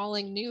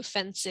installing new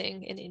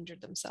fencing and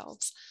injured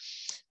themselves.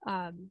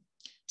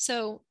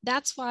 So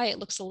that's why it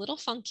looks a little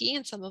funky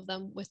in some of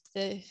them with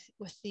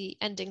the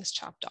endings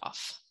chopped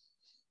off.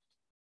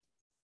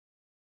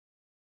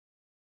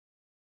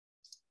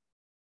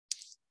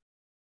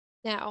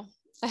 Now,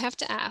 I have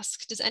to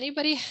ask, does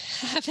anybody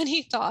have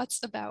any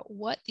thoughts about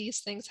what these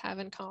things have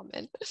in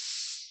common?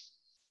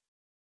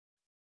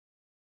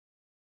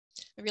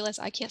 I realize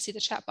I can't see the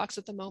chat box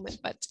at the moment,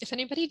 but if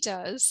anybody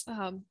does,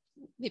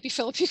 maybe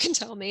Philip, you can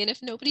tell me. And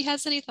if nobody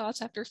has any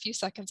thoughts after a few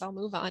seconds, I'll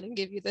move on and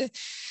give you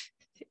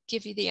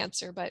the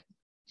answer, but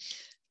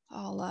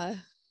I'll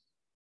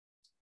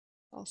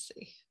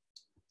see.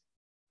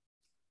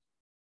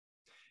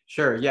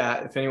 Sure,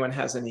 yeah, if anyone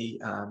has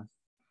any,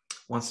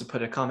 wants to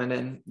put a comment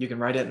in, you can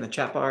write it in the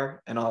chat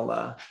bar and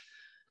I'll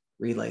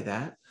relay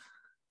that.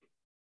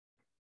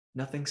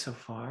 Nothing so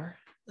far.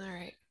 All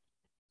right.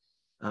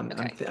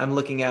 Okay. I'm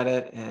looking at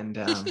it and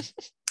you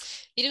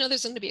didn't know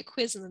there's going to be a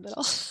quiz in the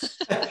middle.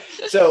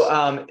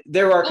 So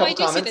there are a couple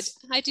comments.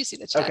 I do see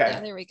the chat. Okay.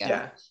 Yeah, there we go.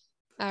 Yeah.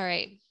 All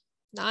right.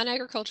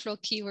 Non-agricultural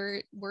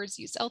keyword words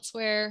used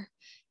elsewhere.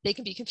 They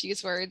can be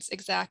confused words.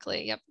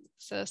 Exactly. Yep.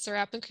 So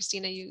Sarap and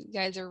Christina, you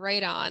guys are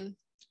right on.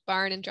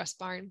 Barn and dress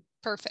barn.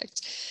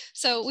 Perfect.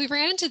 So we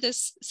ran into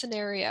this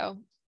scenario,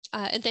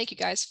 and thank you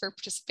guys for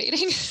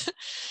participating.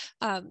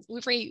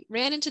 We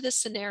ran into this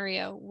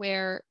scenario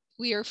where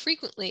we are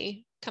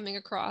frequently coming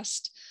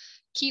across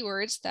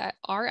keywords that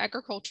are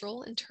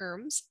agricultural in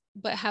terms,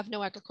 but have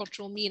no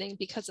agricultural meaning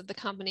because of the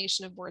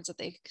combination of words that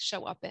they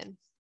show up in.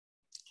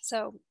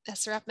 So as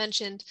Sarap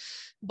mentioned,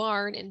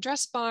 barn and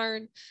dress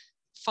barn,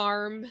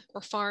 farm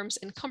or farms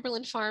and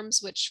Cumberland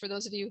Farms, which for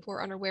those of you who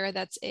are unaware,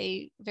 that's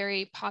a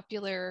very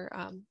popular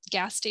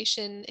gas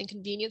station and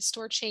convenience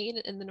store chain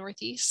in the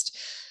Northeast.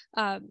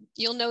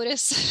 You'll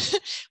notice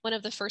one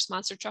of the first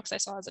monster trucks I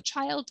saw as a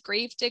child,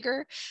 Grave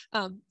Digger.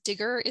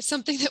 Digger is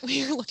something that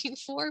we are looking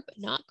for, but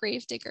not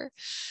Grave Digger.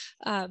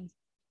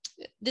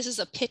 This is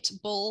a pit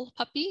bull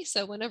puppy.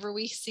 So whenever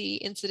we see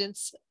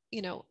incidents,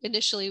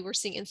 initially we're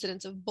seeing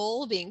incidents of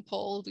bull being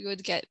pulled, we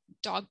would get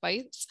dog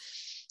bites.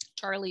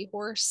 Charlie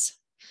horse.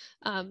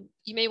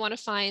 You may want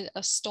to find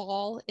a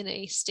stall in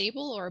a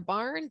stable or a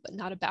barn, but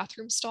not a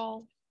bathroom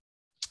stall.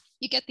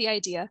 You get the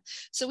idea.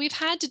 So we've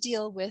had to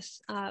deal with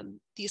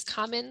these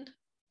common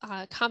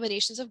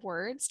combinations of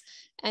words.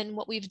 And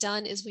what we've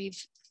done is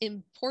we've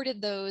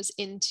imported those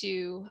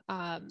into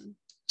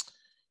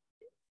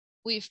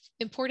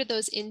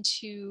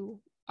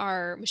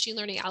our machine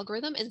learning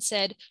algorithm and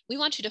said, we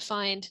want you to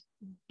find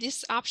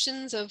these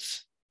options of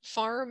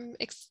farm,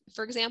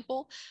 for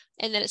example,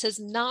 and then it says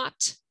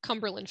not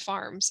Cumberland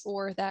Farms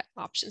or that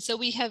option. So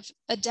we have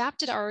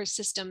adapted our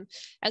system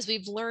as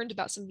we've learned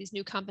about some of these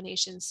new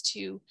combinations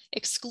to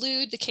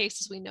exclude the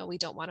cases we know we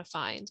don't want to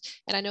find.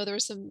 And I know there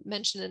was some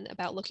mention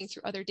about looking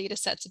through other data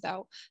sets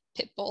about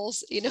pit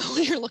bulls,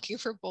 when you're looking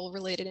for bull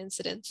related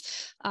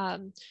incidents.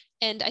 And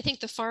I think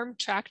the farm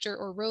tractor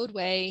or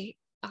roadway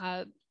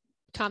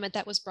comment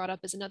that was brought up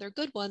is another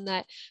good one,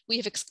 that we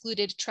have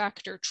excluded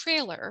tractor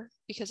trailer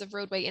because of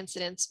roadway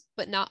incidents,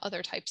 but not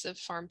other types of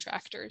farm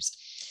tractors.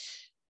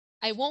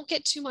 I won't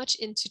get too much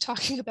into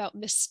talking about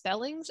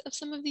misspellings of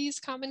some of these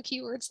common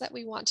keywords that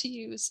we want to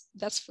use.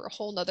 That's for a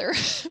whole nother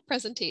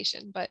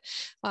presentation, but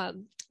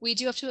we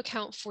do have to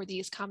account for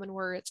these common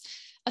words,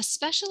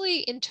 especially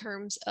in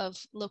terms of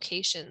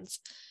locations.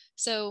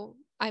 So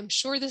I'm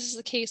sure this is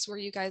the case where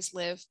you guys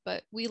live,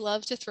 but we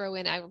love to throw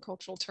in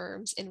agricultural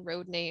terms in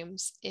road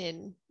names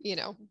in,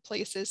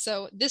 places.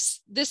 So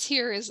this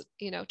here is,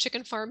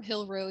 Chicken Farm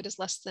Hill Road is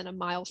less than a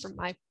mile from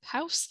my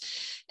house.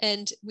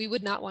 And we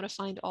would not want to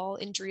find all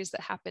injuries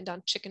that happened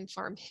on Chicken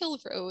Farm Hill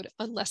Road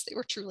unless they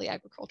were truly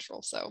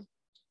agricultural. So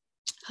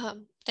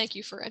thank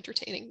you for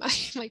entertaining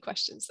my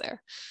questions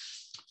there.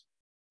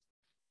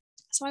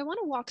 So I want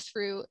to walk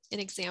through an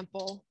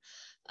example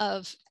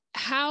of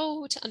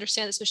how to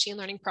understand this machine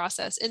learning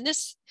process. And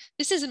this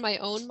is in my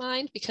own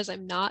mind because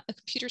I'm not a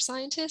computer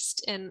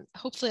scientist, and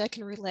hopefully I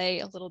can relay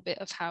a little bit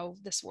of how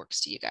this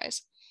works to you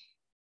guys.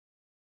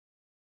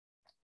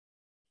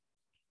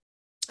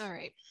 All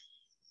right.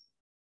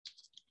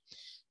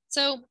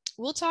 So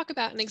we'll talk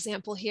about an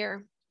example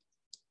here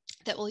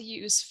that we'll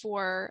use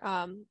for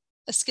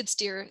a skid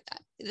steer.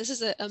 This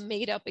is a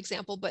made up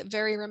example, but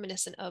very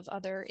reminiscent of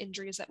other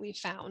injuries that we've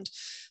found.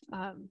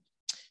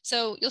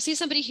 So you'll see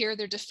somebody here,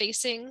 they're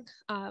defacing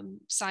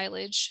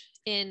silage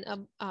in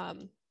a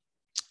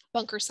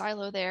bunker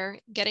silo there,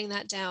 getting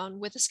that down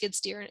with a skid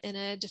steer and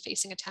a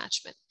defacing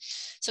attachment.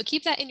 So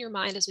keep that in your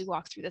mind as we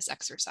walk through this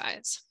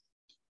exercise.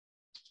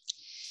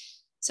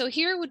 So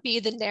here would be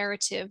the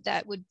narrative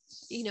that would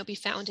be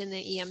found in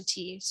the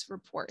EMT's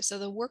report. So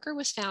the worker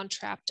was found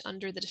trapped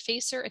under the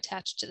defacer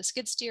attached to the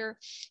skid steer.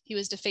 He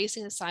was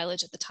defacing the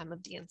silage at the time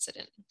of the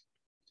incident.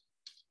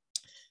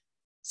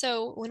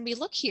 So when we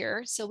look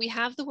here, so we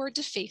have the word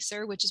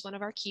defacer, which is one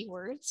of our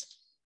keywords.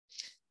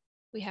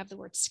 We have the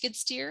word skid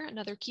steer,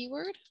 another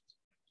keyword.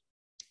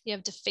 We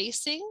have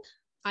defacing,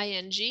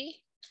 ing,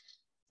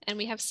 and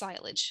we have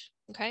silage,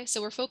 Okay,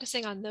 so we're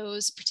focusing on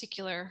those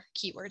particular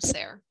keywords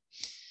there.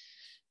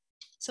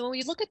 So when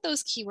we look at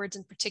those keywords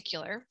in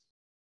particular,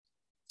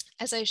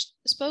 as I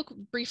spoke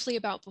briefly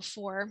about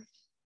before,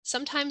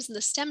 sometimes in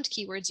the stemmed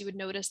keywords, you would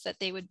notice that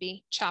they would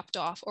be chopped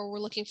off, or we're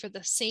looking for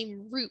the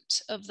same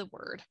root of the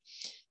word.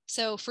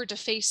 So for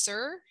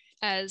defacer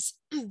as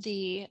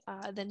the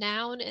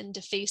noun and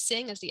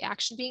defacing as the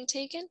action being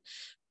taken,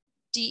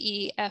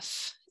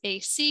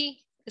 DEFAC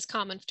is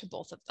common to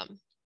both of them.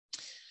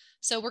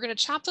 So we're going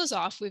to chop those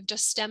off. We've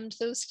just stemmed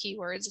those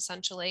keywords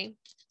essentially.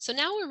 So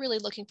now we're really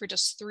looking for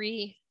just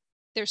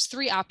there's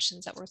three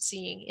options that we're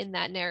seeing in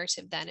that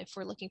narrative then. If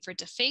we're looking for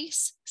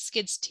deface,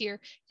 skid steer,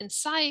 and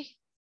sigh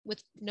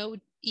with no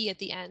E at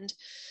the end,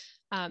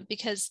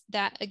 because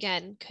that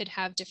again could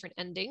have different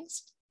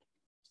endings.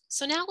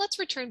 So now let's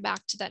return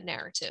back to that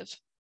narrative.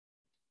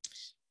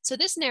 So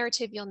this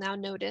narrative you'll now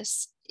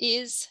notice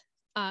is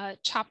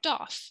chopped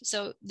off.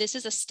 So this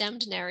is a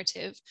stemmed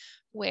narrative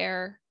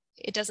where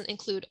it doesn't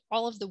include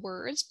all of the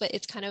words, but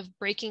it's kind of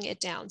breaking it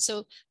down.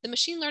 So the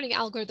machine learning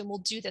algorithm will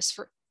do this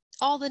for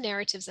all the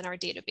narratives in our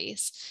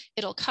database.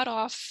 It'll cut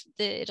off,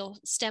 it'll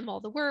stem all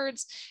the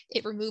words,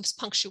 it removes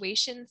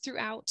punctuation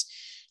throughout,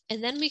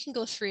 and then we can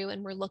go through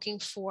and we're looking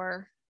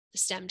for the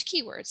stemmed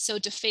keywords. So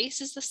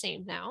deface is the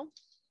same now,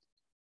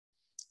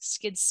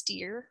 skid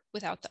steer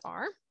without the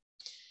R,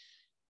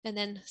 and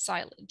then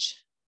silage.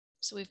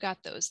 So we've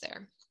got those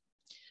there.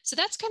 So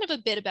that's kind of a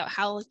bit about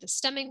how the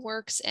stemming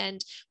works,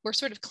 and we're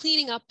sort of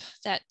cleaning up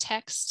that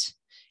text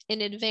in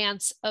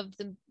advance of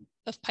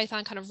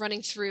Python kind of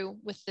running through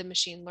with the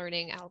machine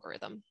learning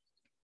algorithm.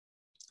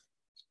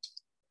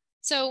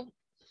 So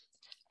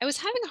I was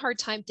having a hard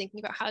time thinking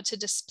about how to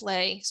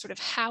display sort of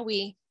how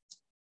we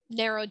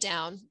narrow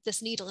down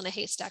this needle in a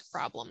haystack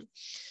problem.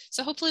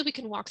 So hopefully we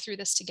can walk through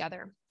this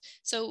together.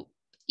 So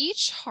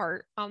each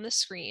heart on the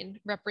screen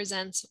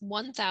represents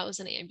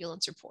 1,000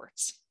 ambulance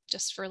reports.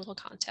 Just for a little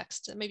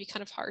context, it may be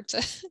kind of hard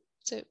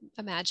to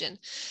imagine.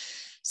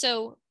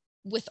 So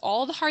with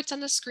all the hearts on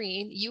the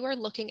screen, you are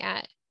looking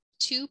at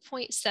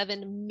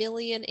 2.7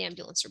 million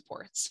ambulance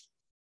reports.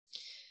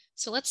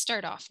 So let's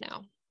start off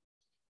now.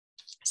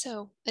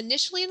 So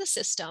initially in the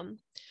system,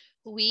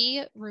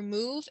 we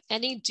remove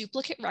any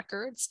duplicate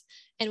records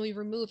and we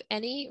remove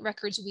any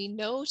records we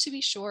know to be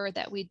sure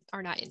that we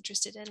are not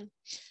interested in.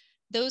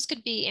 Those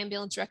could be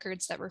ambulance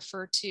records that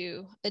refer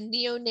to a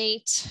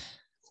neonate,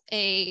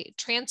 a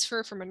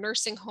transfer from a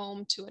nursing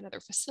home to another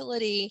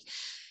facility,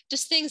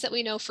 just things that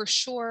we know for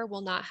sure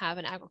will not have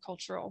an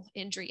agricultural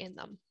injury in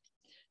them.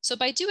 So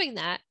by doing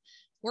that,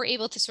 we're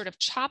able to sort of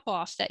chop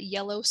off that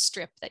yellow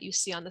strip that you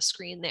see on the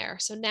screen there.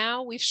 So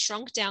now we've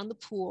shrunk down the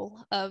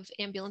pool of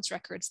ambulance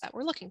records that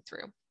we're looking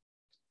through.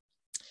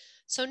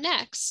 So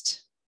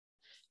next,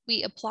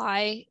 we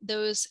apply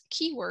those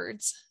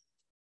keywords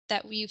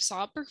that we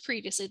saw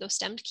previously, those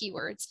stemmed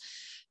keywords,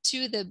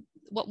 to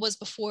what was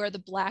before the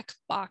black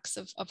box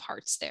of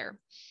hearts there.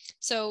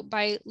 So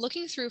by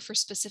looking through for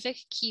specific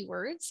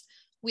keywords,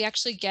 we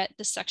actually get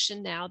the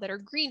section now that are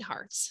green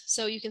hearts.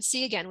 So you can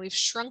see again, we've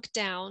shrunk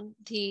down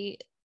the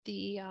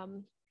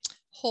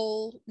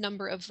whole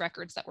number of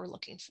records that we're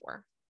looking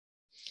for.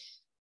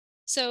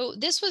 So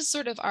this was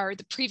sort of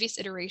the previous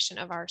iteration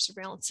of our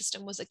surveillance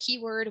system was a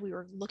keyword. We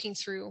were looking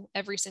through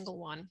every single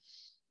one.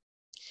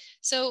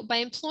 So by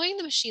employing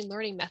the machine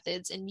learning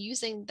methods and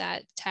using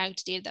that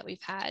tagged data that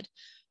we've had,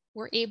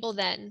 we're able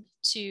then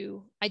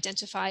to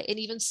identify an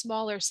even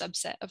smaller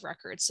subset of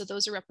records. So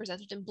those are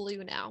represented in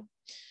blue now.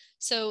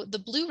 So the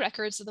blue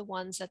records are the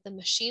ones that the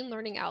machine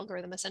learning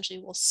algorithm essentially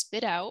will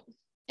spit out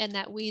and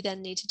that we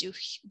then need to do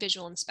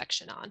visual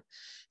inspection on.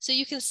 So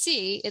you can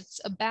see it's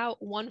about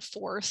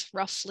 1/4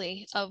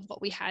 roughly of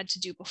what we had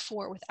to do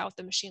before without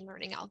the machine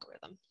learning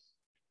algorithm.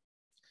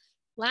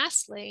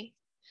 Lastly,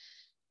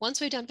 once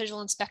we've done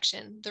visual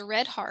inspection, the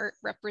red heart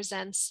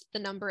represents the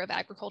number of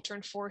agriculture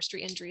and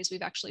forestry injuries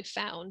we've actually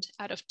found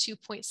out of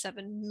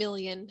 2.7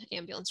 million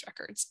ambulance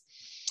records.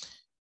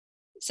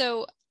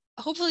 So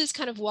hopefully this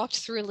kind of walked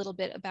through a little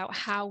bit about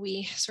how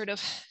we sort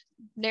of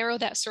narrow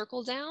that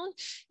circle down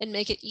and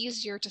make it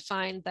easier to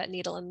find that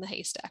needle in the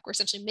haystack. We're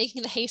essentially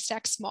making the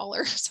haystack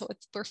smaller so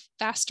we're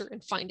faster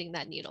in finding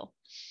that needle.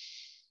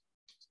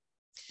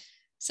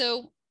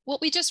 So what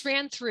we just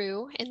ran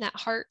through in that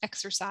heart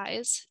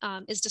exercise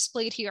is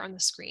displayed here on the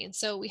screen.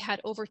 So we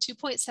had over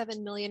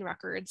 2.7 million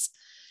records.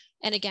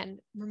 And again,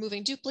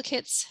 removing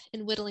duplicates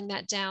and whittling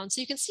that down.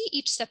 So you can see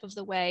each step of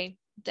the way,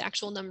 the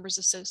actual numbers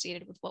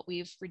associated with what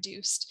we've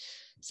reduced.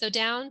 So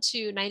down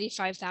to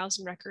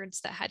 95,000 records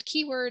that had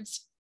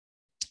keywords.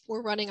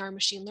 We're running our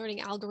machine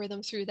learning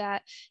algorithm through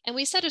that. And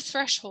we set a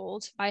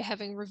threshold by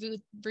having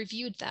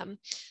reviewed them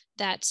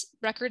that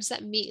records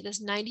that meet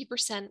this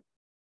 90%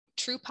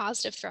 true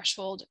positive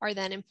threshold are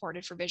then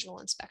imported for visual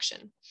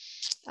inspection.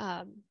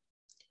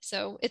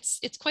 So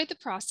it's quite the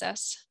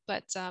process,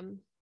 but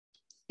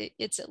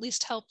it's at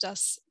least helped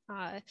us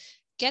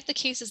get the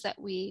cases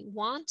that we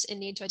want and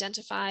need to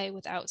identify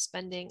without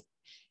spending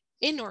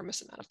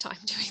enormous amount of time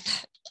doing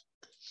that.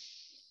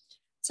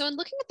 So in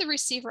looking at the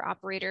receiver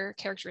operator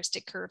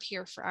characteristic curve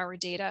here for our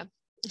data,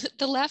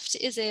 The left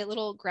is a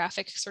little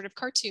graphic sort of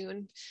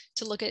cartoon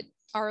to look at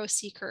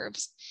ROC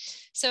curves.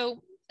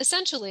 So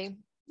essentially,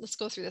 let's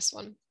go through this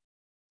one.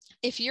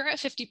 If you're at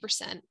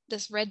 50%,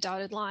 this red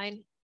dotted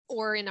line,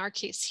 or in our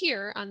case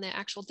here on the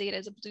actual data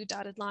is a blue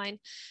dotted line,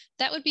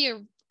 that would be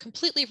a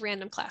completely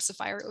random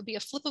classifier. It would be a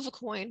flip of a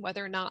coin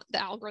whether or not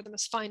the algorithm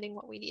is finding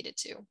what we needed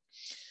to.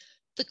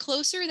 The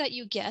closer that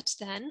you get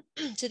then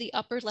to the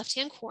upper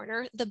left-hand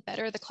corner, the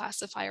better the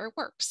classifier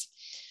works.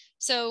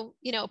 So,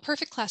 a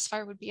perfect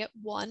classifier would be at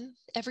 1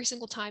 every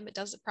single time it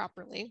does it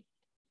properly.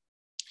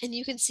 And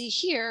you can see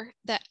here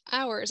that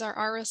our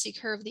ROC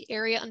curve, the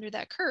area under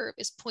that curve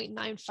is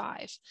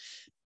 0.95.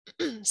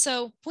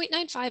 So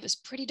 0.95 is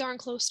pretty darn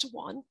close to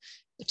 1,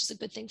 which is a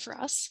good thing for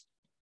us.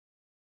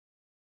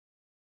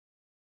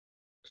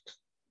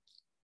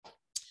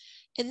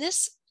 And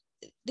this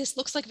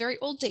looks like very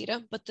old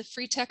data, but the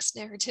free text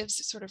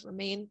narratives sort of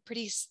remain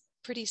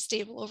pretty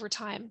stable over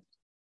time.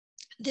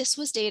 This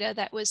was data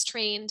that was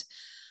trained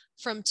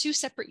from 2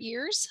 separate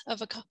years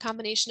of a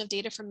combination of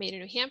data from Maine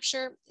and New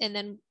Hampshire, and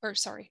then,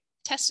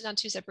 tested on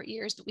 2 separate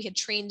years, but we had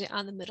trained it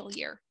on the middle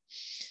year.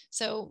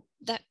 So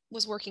that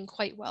was working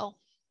quite well.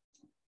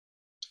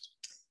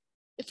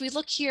 If we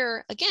look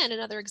here, again,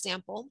 another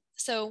example.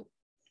 So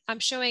I'm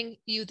showing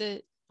you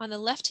on the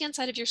left-hand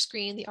side of your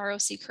screen, the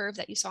ROC curve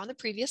that you saw on the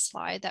previous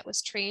slide that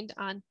was trained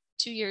on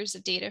 2 years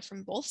of data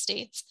from both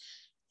states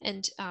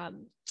and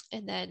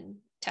then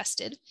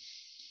tested.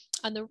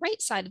 On the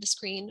right side of the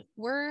screen,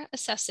 we're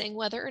assessing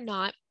whether or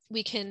not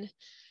we can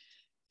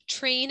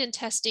train and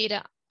test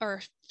data,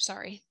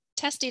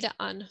 test data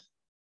on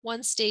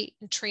one state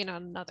and train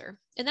on another.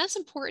 And that's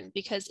important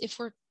because if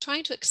we're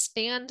trying to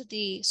expand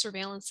the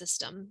surveillance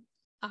system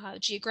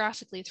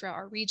geographically throughout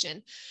our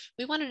region,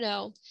 we want to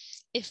know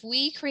if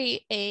we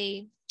create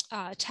a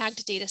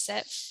tagged data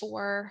set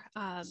for,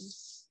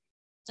 let's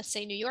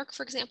say New York,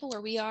 for example,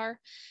 where we are,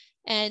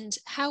 and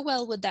how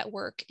well would that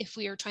work if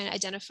we are trying to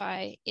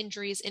identify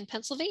injuries in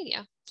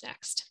Pennsylvania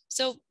next?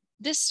 So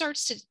this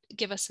starts to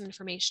give us some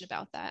information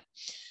about that.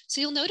 So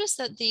you'll notice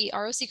that the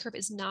ROC curve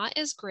is not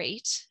as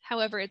great.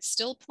 However, it's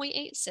still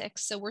 0.86.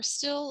 So we're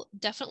still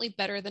definitely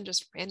better than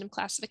just random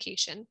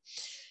classification.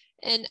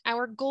 And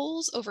our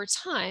goals over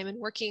time and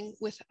working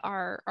with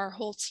our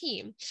whole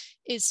team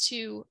is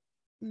to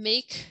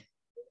make,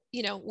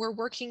 we're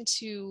working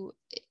to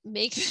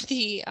make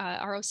the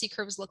ROC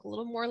curves look a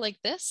little more like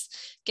this,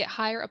 get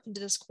higher up into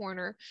this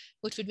corner,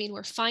 which would mean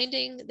we're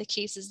finding the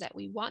cases that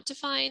we want to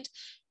find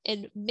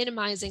and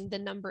minimizing the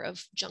number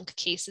of junk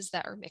cases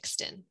that are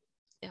mixed in,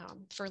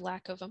 for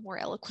lack of a more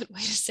eloquent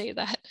way to say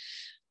that.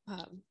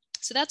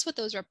 So that's what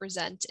those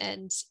represent.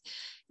 And,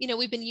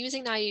 we've been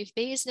using naive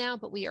Bayes now,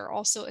 but we are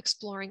also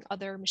exploring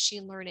other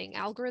machine learning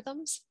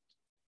algorithms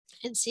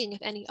and seeing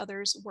if any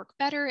others work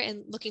better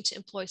and looking to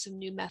employ some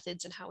new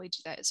methods and how we do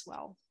that as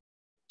well.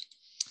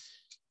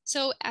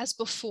 So as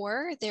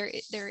before, there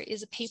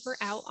is a paper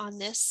out on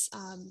this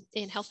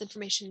in Health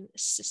Information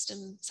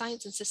System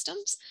Science and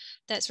Systems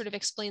that sort of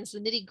explains the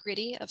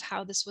nitty-gritty of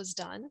how this was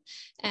done.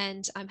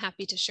 And I'm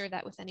happy to share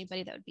that with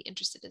anybody that would be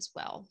interested as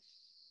well.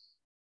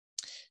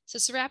 So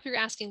Sarap, you're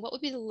asking what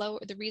would be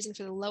the reason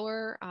for the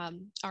lower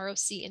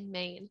ROC in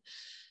Maine?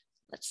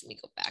 Let me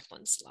go back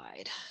one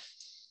slide.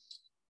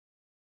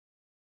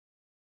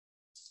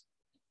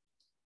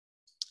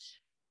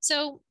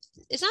 So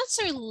it's not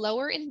necessarily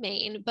lower in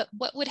Maine, but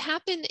what would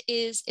happen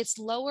is it's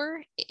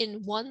lower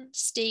in one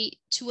state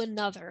to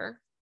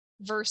another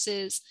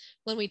versus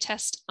when we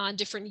test on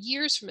different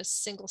years from a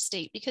single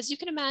state, because you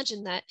can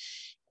imagine that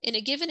in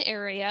a given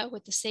area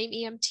with the same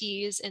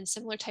EMTs and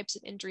similar types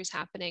of injuries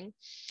happening,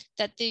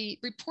 that the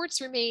reports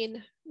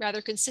remain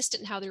rather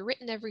consistent in how they're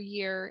written every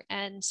year,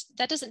 and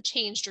that doesn't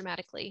change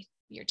dramatically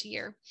year to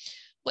year.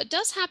 What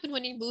does happen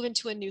when you move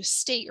into a new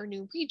state or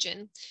new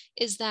region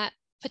is that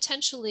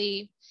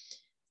potentially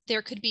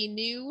there could be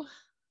new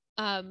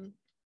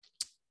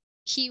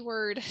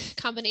keyword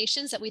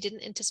combinations that we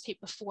didn't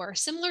anticipate before.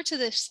 Similar to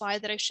the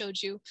slide that I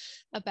showed you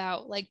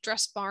about like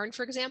dress barn,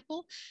 for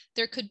example,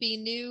 there could be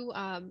new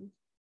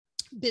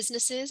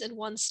businesses in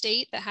one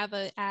state that have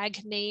an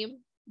ag name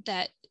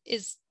that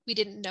we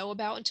didn't know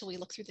about until we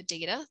look through the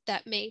data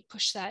that may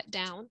push that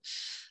down.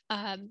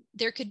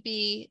 There could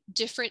be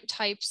different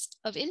types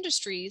of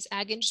industries,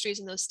 ag industries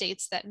in those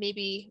states that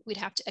maybe we'd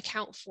have to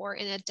account for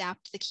and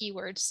adapt the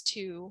keywords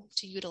to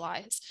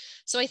utilize.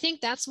 So I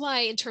think that's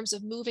why in terms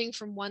of moving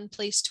from one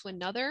place to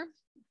another,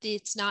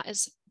 it's not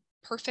as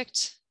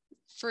perfect,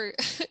 for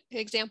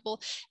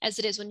example, as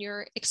it is when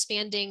you're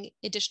expanding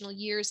additional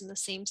years in the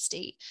same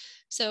state.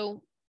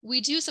 So we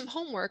do some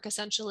homework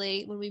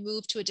essentially when we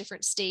move to a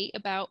different state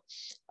about,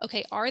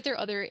 okay, are there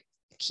other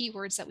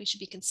keywords that we should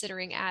be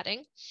considering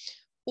adding?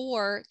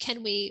 Or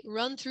can we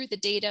run through the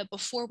data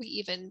before we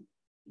even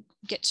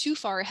get too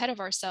far ahead of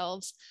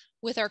ourselves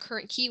with our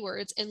current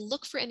keywords and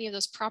look for any of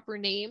those proper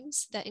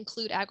names that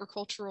include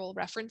agricultural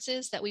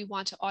references that we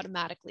want to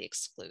automatically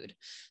exclude?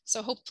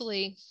 So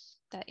hopefully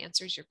that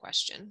answers your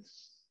question.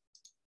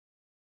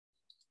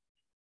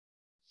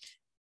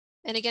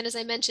 And again, as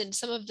I mentioned,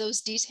 some of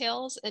those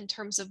details in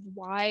terms of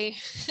why,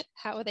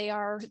 how they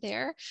are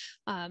there,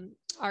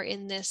 are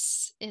in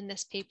this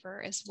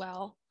paper as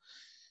well.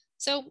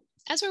 So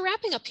as we're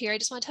wrapping up here, I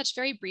just want to touch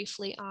very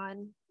briefly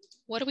on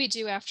what do we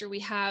do after we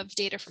have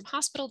data from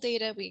hospital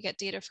data, we get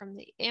data from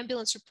the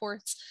ambulance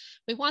reports.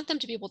 We want them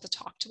to be able to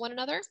talk to one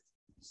another.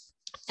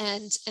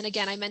 And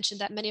again, I mentioned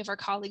that many of our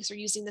colleagues are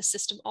using this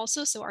system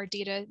also, so our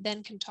data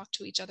then can talk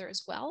to each other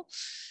as well.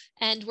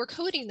 And we're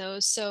coding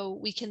those so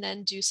we can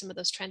then do some of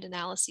those trend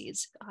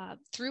analyses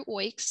through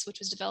OICS, which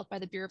was developed by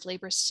the Bureau of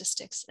Labor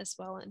Statistics as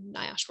well, and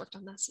NIOSH worked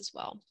on this as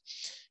well.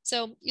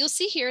 So you'll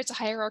see here, it's a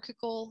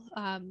hierarchical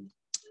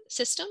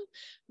system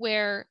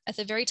where at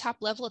the very top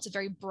level, it's a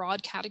very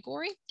broad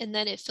category, and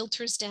then it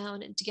filters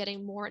down into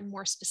getting more and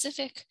more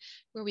specific,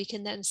 where we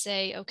can then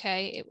say,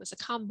 okay, it was a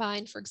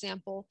combine, for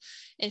example.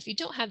 And if you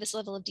don't have this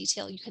level of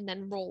detail, you can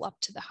then roll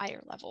up to the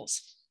higher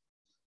levels.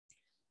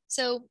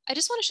 So I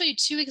just want to show you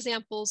two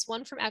examples,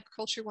 one from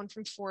agriculture, one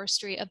from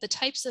forestry, of the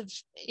types of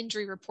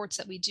injury reports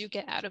that we do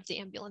get out of the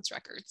ambulance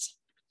records.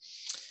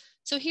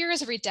 So here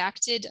is a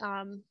redacted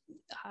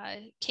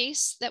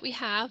case that we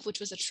have, which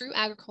was a true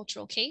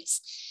agricultural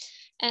case.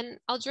 And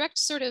I'll direct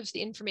sort of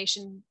the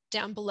information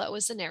down below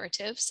as the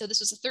narrative. So this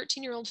was a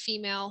 13-year-old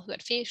female who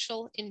had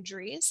facial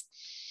injuries.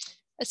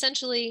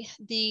 Essentially,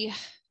 the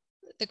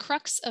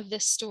crux of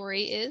this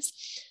story is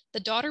the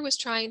daughter was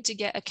trying to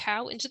get a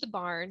cow into the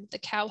barn. The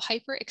cow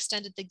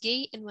hyperextended the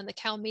gate, and when the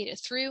cow made it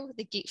through,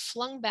 the gate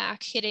flung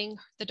back, hitting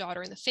the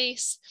daughter in the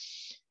face.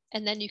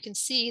 And then you can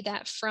see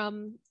that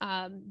from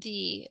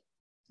the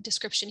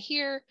description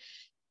here,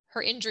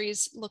 her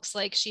injuries looks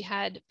like she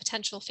had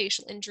potential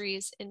facial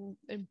injuries and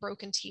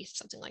broken teeth,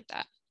 something like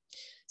that.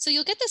 So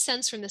you'll get the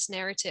sense from this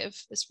narrative,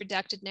 this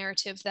redacted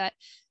narrative, that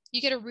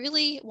you get a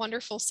really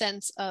wonderful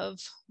sense of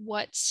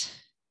what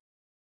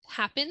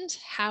happened,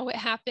 how it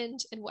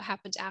happened, and what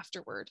happened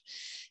afterward.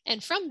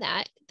 And from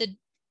that,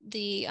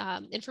 the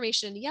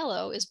information in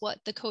yellow is what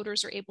the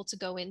coders are able to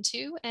go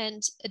into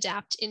and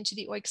adapt into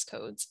the OICS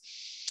codes.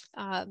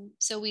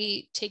 So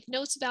we take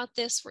notes about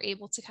this. We're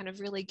able to kind of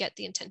really get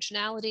the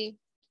intentionality.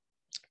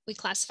 We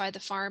classify the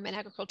farm and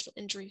agricultural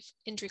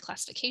injury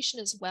classification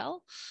as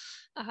well.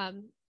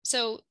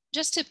 So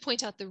just to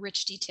point out the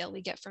rich detail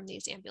we get from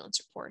these ambulance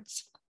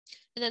reports.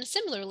 And then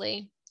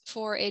similarly,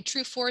 for a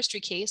true forestry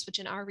case, which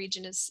in our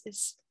region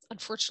is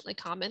unfortunately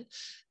common,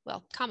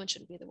 well, common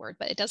shouldn't be the word,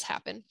 but it does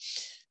happen.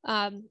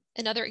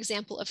 Another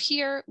example of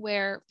here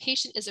where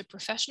patient is a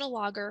professional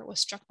logger, was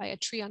struck by a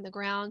tree on the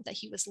ground that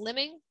he was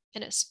limbing,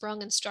 and it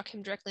sprung and struck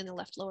him directly in the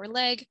left lower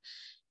leg.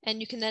 And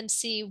you can then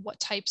see what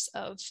types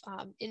of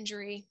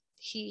injury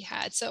he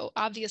had. So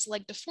obvious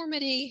leg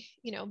deformity,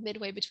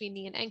 midway between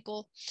knee and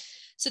ankle.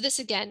 So this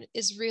again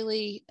is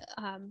really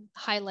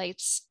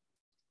highlights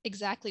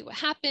exactly what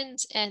happened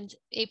and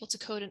able to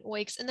code in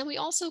OICS. And then we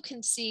also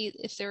can see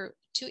if there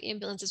two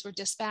ambulances were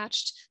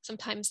dispatched,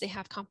 sometimes they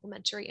have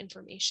complementary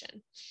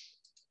information.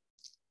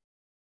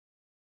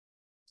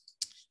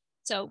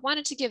 So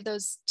wanted to give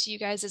those to you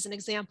guys as an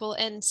example.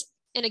 And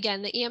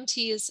again, the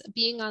EMTs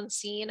being on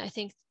scene, I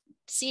think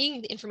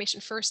seeing the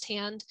information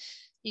firsthand,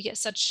 you get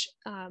such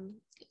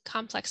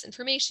complex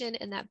information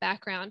in that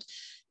background.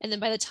 And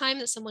then by the time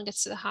that someone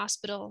gets to the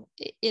hospital,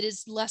 it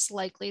is less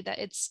likely that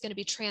it's going to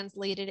be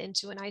translated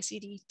into an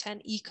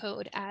ICD-10 E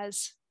code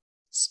as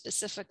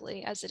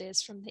specifically as it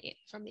is from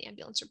the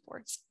ambulance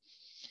reports.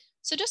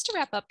 So just to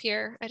wrap up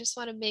here, I just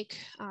want to make,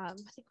 I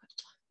think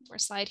one more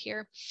slide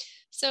here.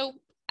 So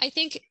I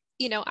think,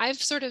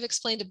 I've sort of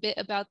explained a bit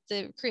about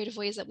the creative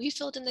ways that we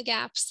filled in the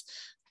gaps.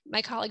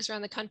 My colleagues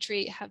around the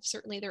country have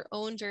certainly their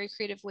own very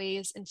creative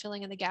ways in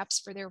filling in the gaps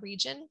for their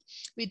region.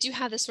 We do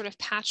have this sort of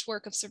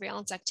patchwork of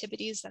surveillance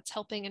activities that's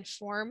helping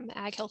inform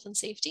ag health and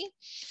safety.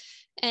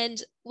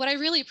 And what I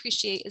really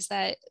appreciate is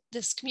that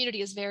this community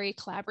is very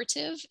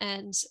collaborative,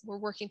 and we're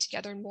working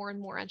together more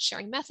and more on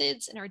sharing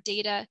methods and our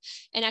data,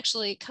 and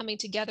actually coming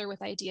together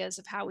with ideas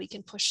of how we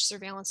can push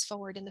surveillance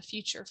forward in the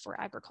future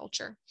for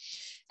agriculture.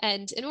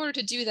 And in order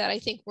to do that, I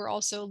think we're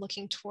also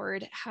looking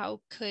toward how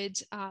could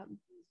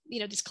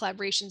these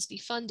collaborations be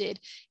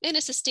funded in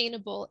a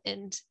sustainable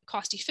and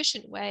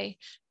cost-efficient way,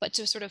 but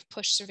to sort of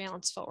push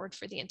surveillance forward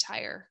for the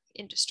entire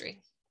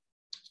industry.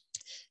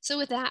 So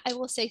with that, I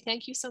will say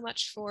thank you so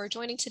much for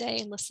joining today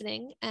and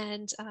listening.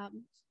 And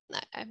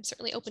I'm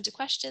certainly open to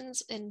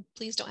questions, and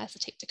please don't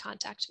hesitate to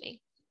contact me.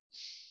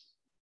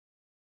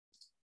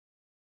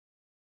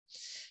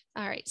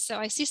 All right, so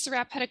I see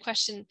Sarap had a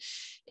question.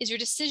 Does your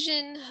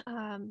decision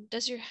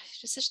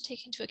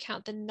take into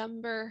account the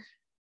number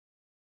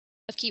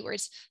of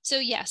keywords? So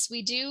yes,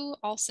 we do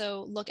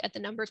also look at the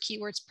number of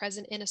keywords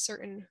present in a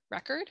certain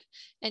record,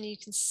 and you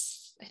can,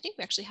 I think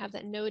we actually have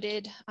that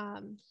noted.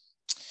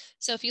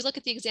 So if you look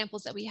at the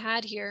examples that we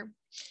had here,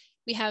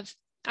 we have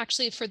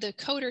actually for the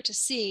coder to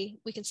see,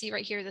 we can see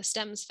right here the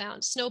stems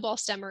found. Snowball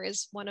stemmer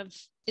is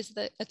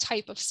a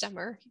type of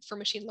stemmer for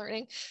machine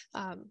learning.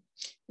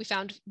 We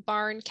found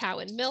barn, cow,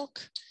 and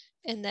milk.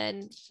 And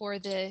then for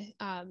the,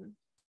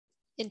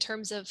 in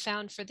terms of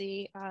found for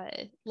the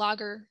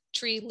logger,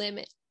 tree, limb,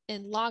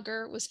 and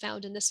logger was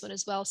found in this one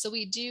as well. So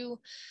we do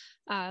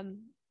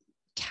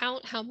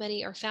count how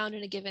many are found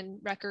in a given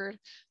record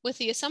with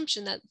the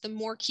assumption that the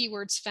more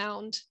keywords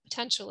found,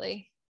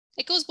 potentially,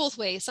 it goes both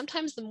ways.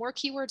 Sometimes the more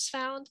keywords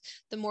found,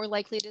 the more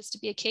likely it is to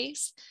be a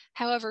case.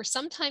 However,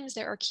 sometimes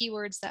there are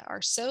keywords that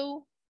are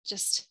so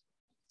just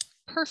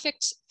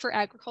perfect for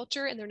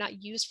agriculture and they're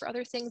not used for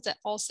other things that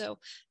also,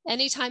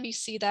 anytime you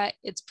see that,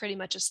 it's pretty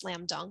much a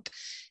slam dunk.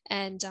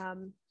 And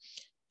I'm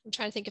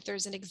trying to think if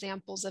there's an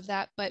examples of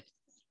that, but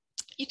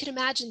you can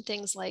imagine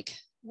things like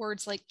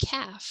words like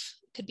calf,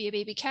 could be a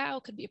baby cow,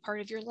 could be a part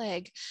of your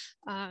leg,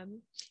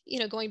 you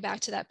know, going back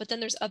to that. But then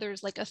there's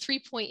others like a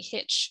 3-point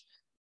hitch,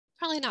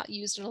 probably not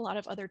used in a lot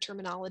of other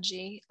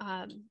terminology.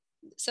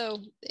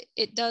 So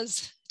it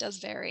does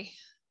vary.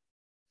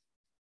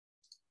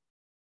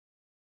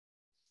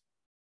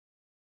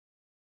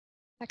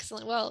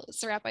 Excellent. Well,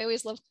 Sarap, I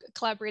always love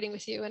collaborating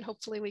with you, and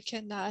hopefully we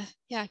can,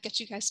 yeah,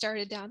 get you guys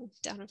started down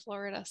in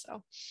Florida.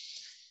 So.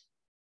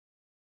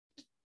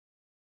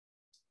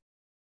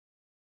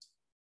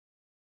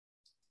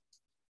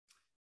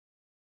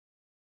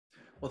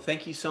 Well,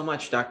 thank you so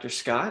much, Dr.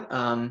 Scott.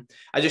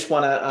 I just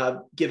want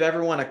to give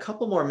everyone a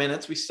couple more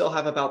minutes. We still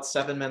have about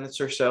 7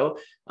 minutes or so.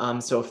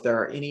 So if there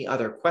are any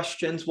other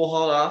questions, we'll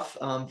hold off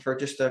for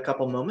just a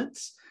couple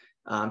moments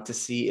to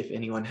see if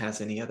anyone has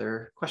any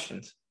other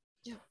questions.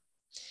 Yeah.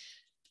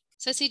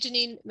 So I see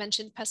Janine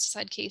mentioned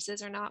pesticide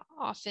cases are not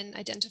often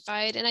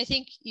identified. And I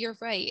think you're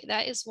right.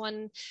 That is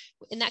one,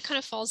 and that kind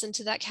of falls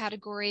into that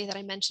category that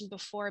I mentioned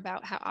before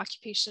about how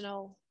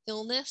occupational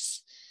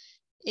illness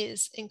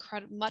is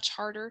much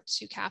harder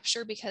to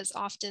capture, because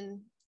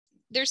often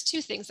there's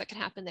 2 things that can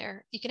happen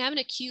there. You can have an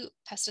acute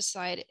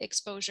pesticide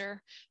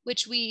exposure,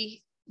 which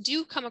we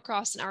do come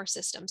across in our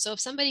system. So if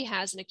somebody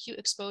has an acute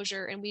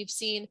exposure, and we've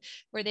seen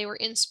where they were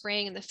in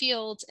spraying in the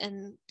field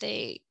and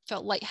they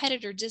felt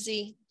lightheaded or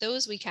dizzy,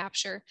 those we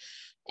capture.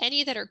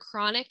 Any that are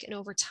chronic and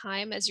over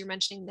time, as you're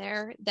mentioning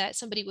there, that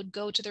somebody would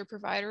go to their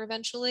provider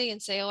eventually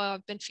and say, oh,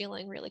 I've been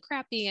feeling really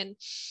crappy. And,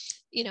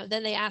 you know,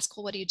 then they ask,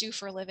 well, what do you do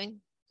for a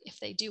living? If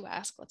they do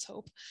ask, let's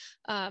hope.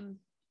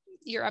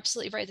 You're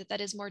absolutely right that that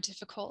is more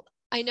difficult.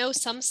 I know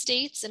some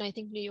states, and I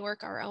think New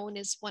York, our own,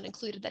 is one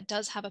included, that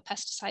does have a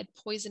pesticide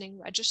poisoning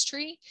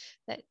registry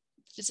that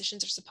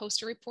physicians are supposed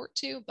to report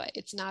to, but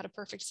it's not a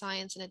perfect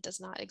science and it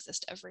does not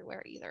exist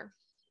everywhere either.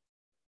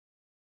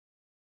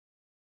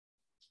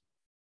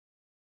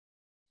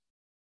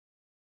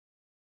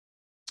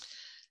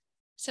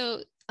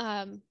 So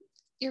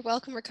you're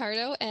welcome,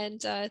 Ricardo,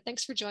 and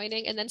thanks for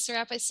joining. And then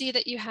Sarap, I see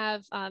that you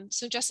have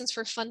suggestions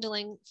for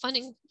funding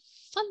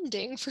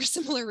for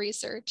similar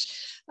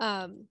research.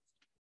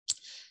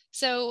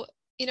 So,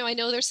 you know, I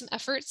know there's some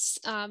efforts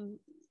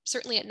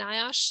certainly at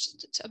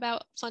NIOSH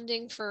about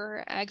funding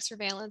for ag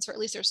surveillance, or at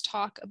least there's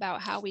talk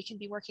about how we can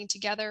be working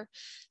together.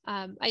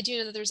 I do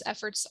know that there's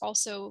efforts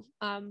also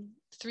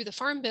through the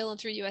Farm Bill and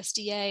through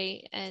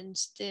USDA and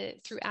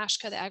through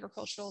ASHCA, the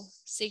Agricultural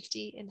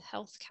Safety and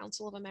Health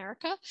Council of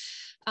America,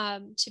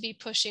 to be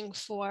pushing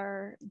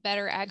for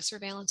better ag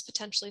surveillance,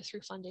 potentially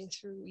through funding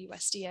through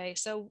USDA.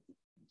 So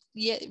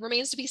yeah, it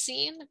remains to be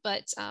seen,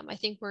 but I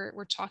think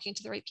we're talking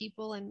to the right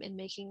people and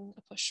making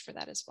a push for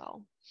that as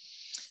well.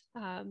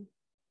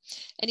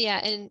 And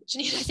yeah, and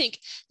Janine, I think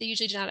they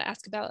usually do not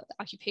ask about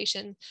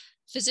occupation.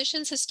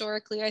 Physicians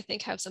historically, I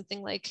think, have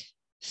something like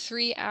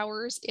 3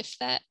 hours, if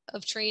that,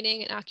 of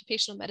training in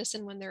occupational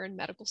medicine when they're in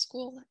medical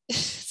school.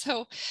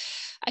 So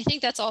I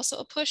think that's also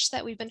a push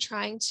that we've been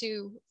trying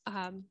to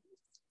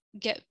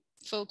get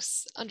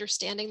folks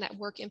understanding that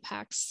work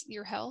impacts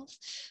your health.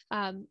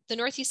 The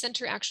Northeast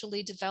Center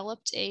actually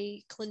developed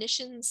a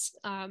clinician's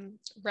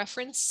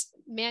reference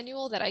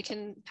manual that I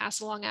can pass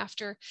along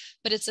after,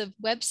 but it's a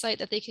website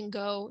that they can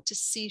go to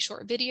see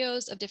short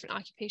videos of different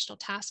occupational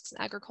tasks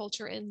in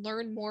agriculture and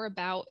learn more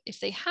about,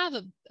 if they have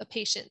a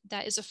patient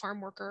that is a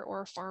farm worker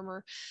or a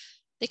farmer,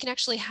 they can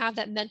actually have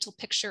that mental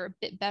picture a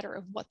bit better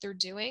of what they're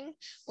doing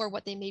or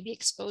what they may be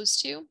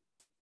exposed to.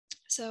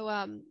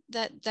 So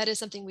that is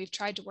something we've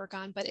tried to work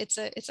on, but it's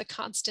a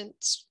constant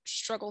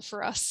struggle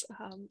for us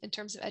in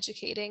terms of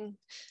educating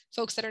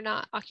folks that are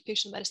not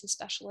occupational medicine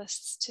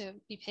specialists to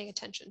be paying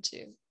attention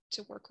to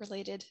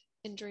work-related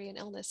injury and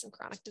illness and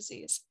chronic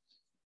disease.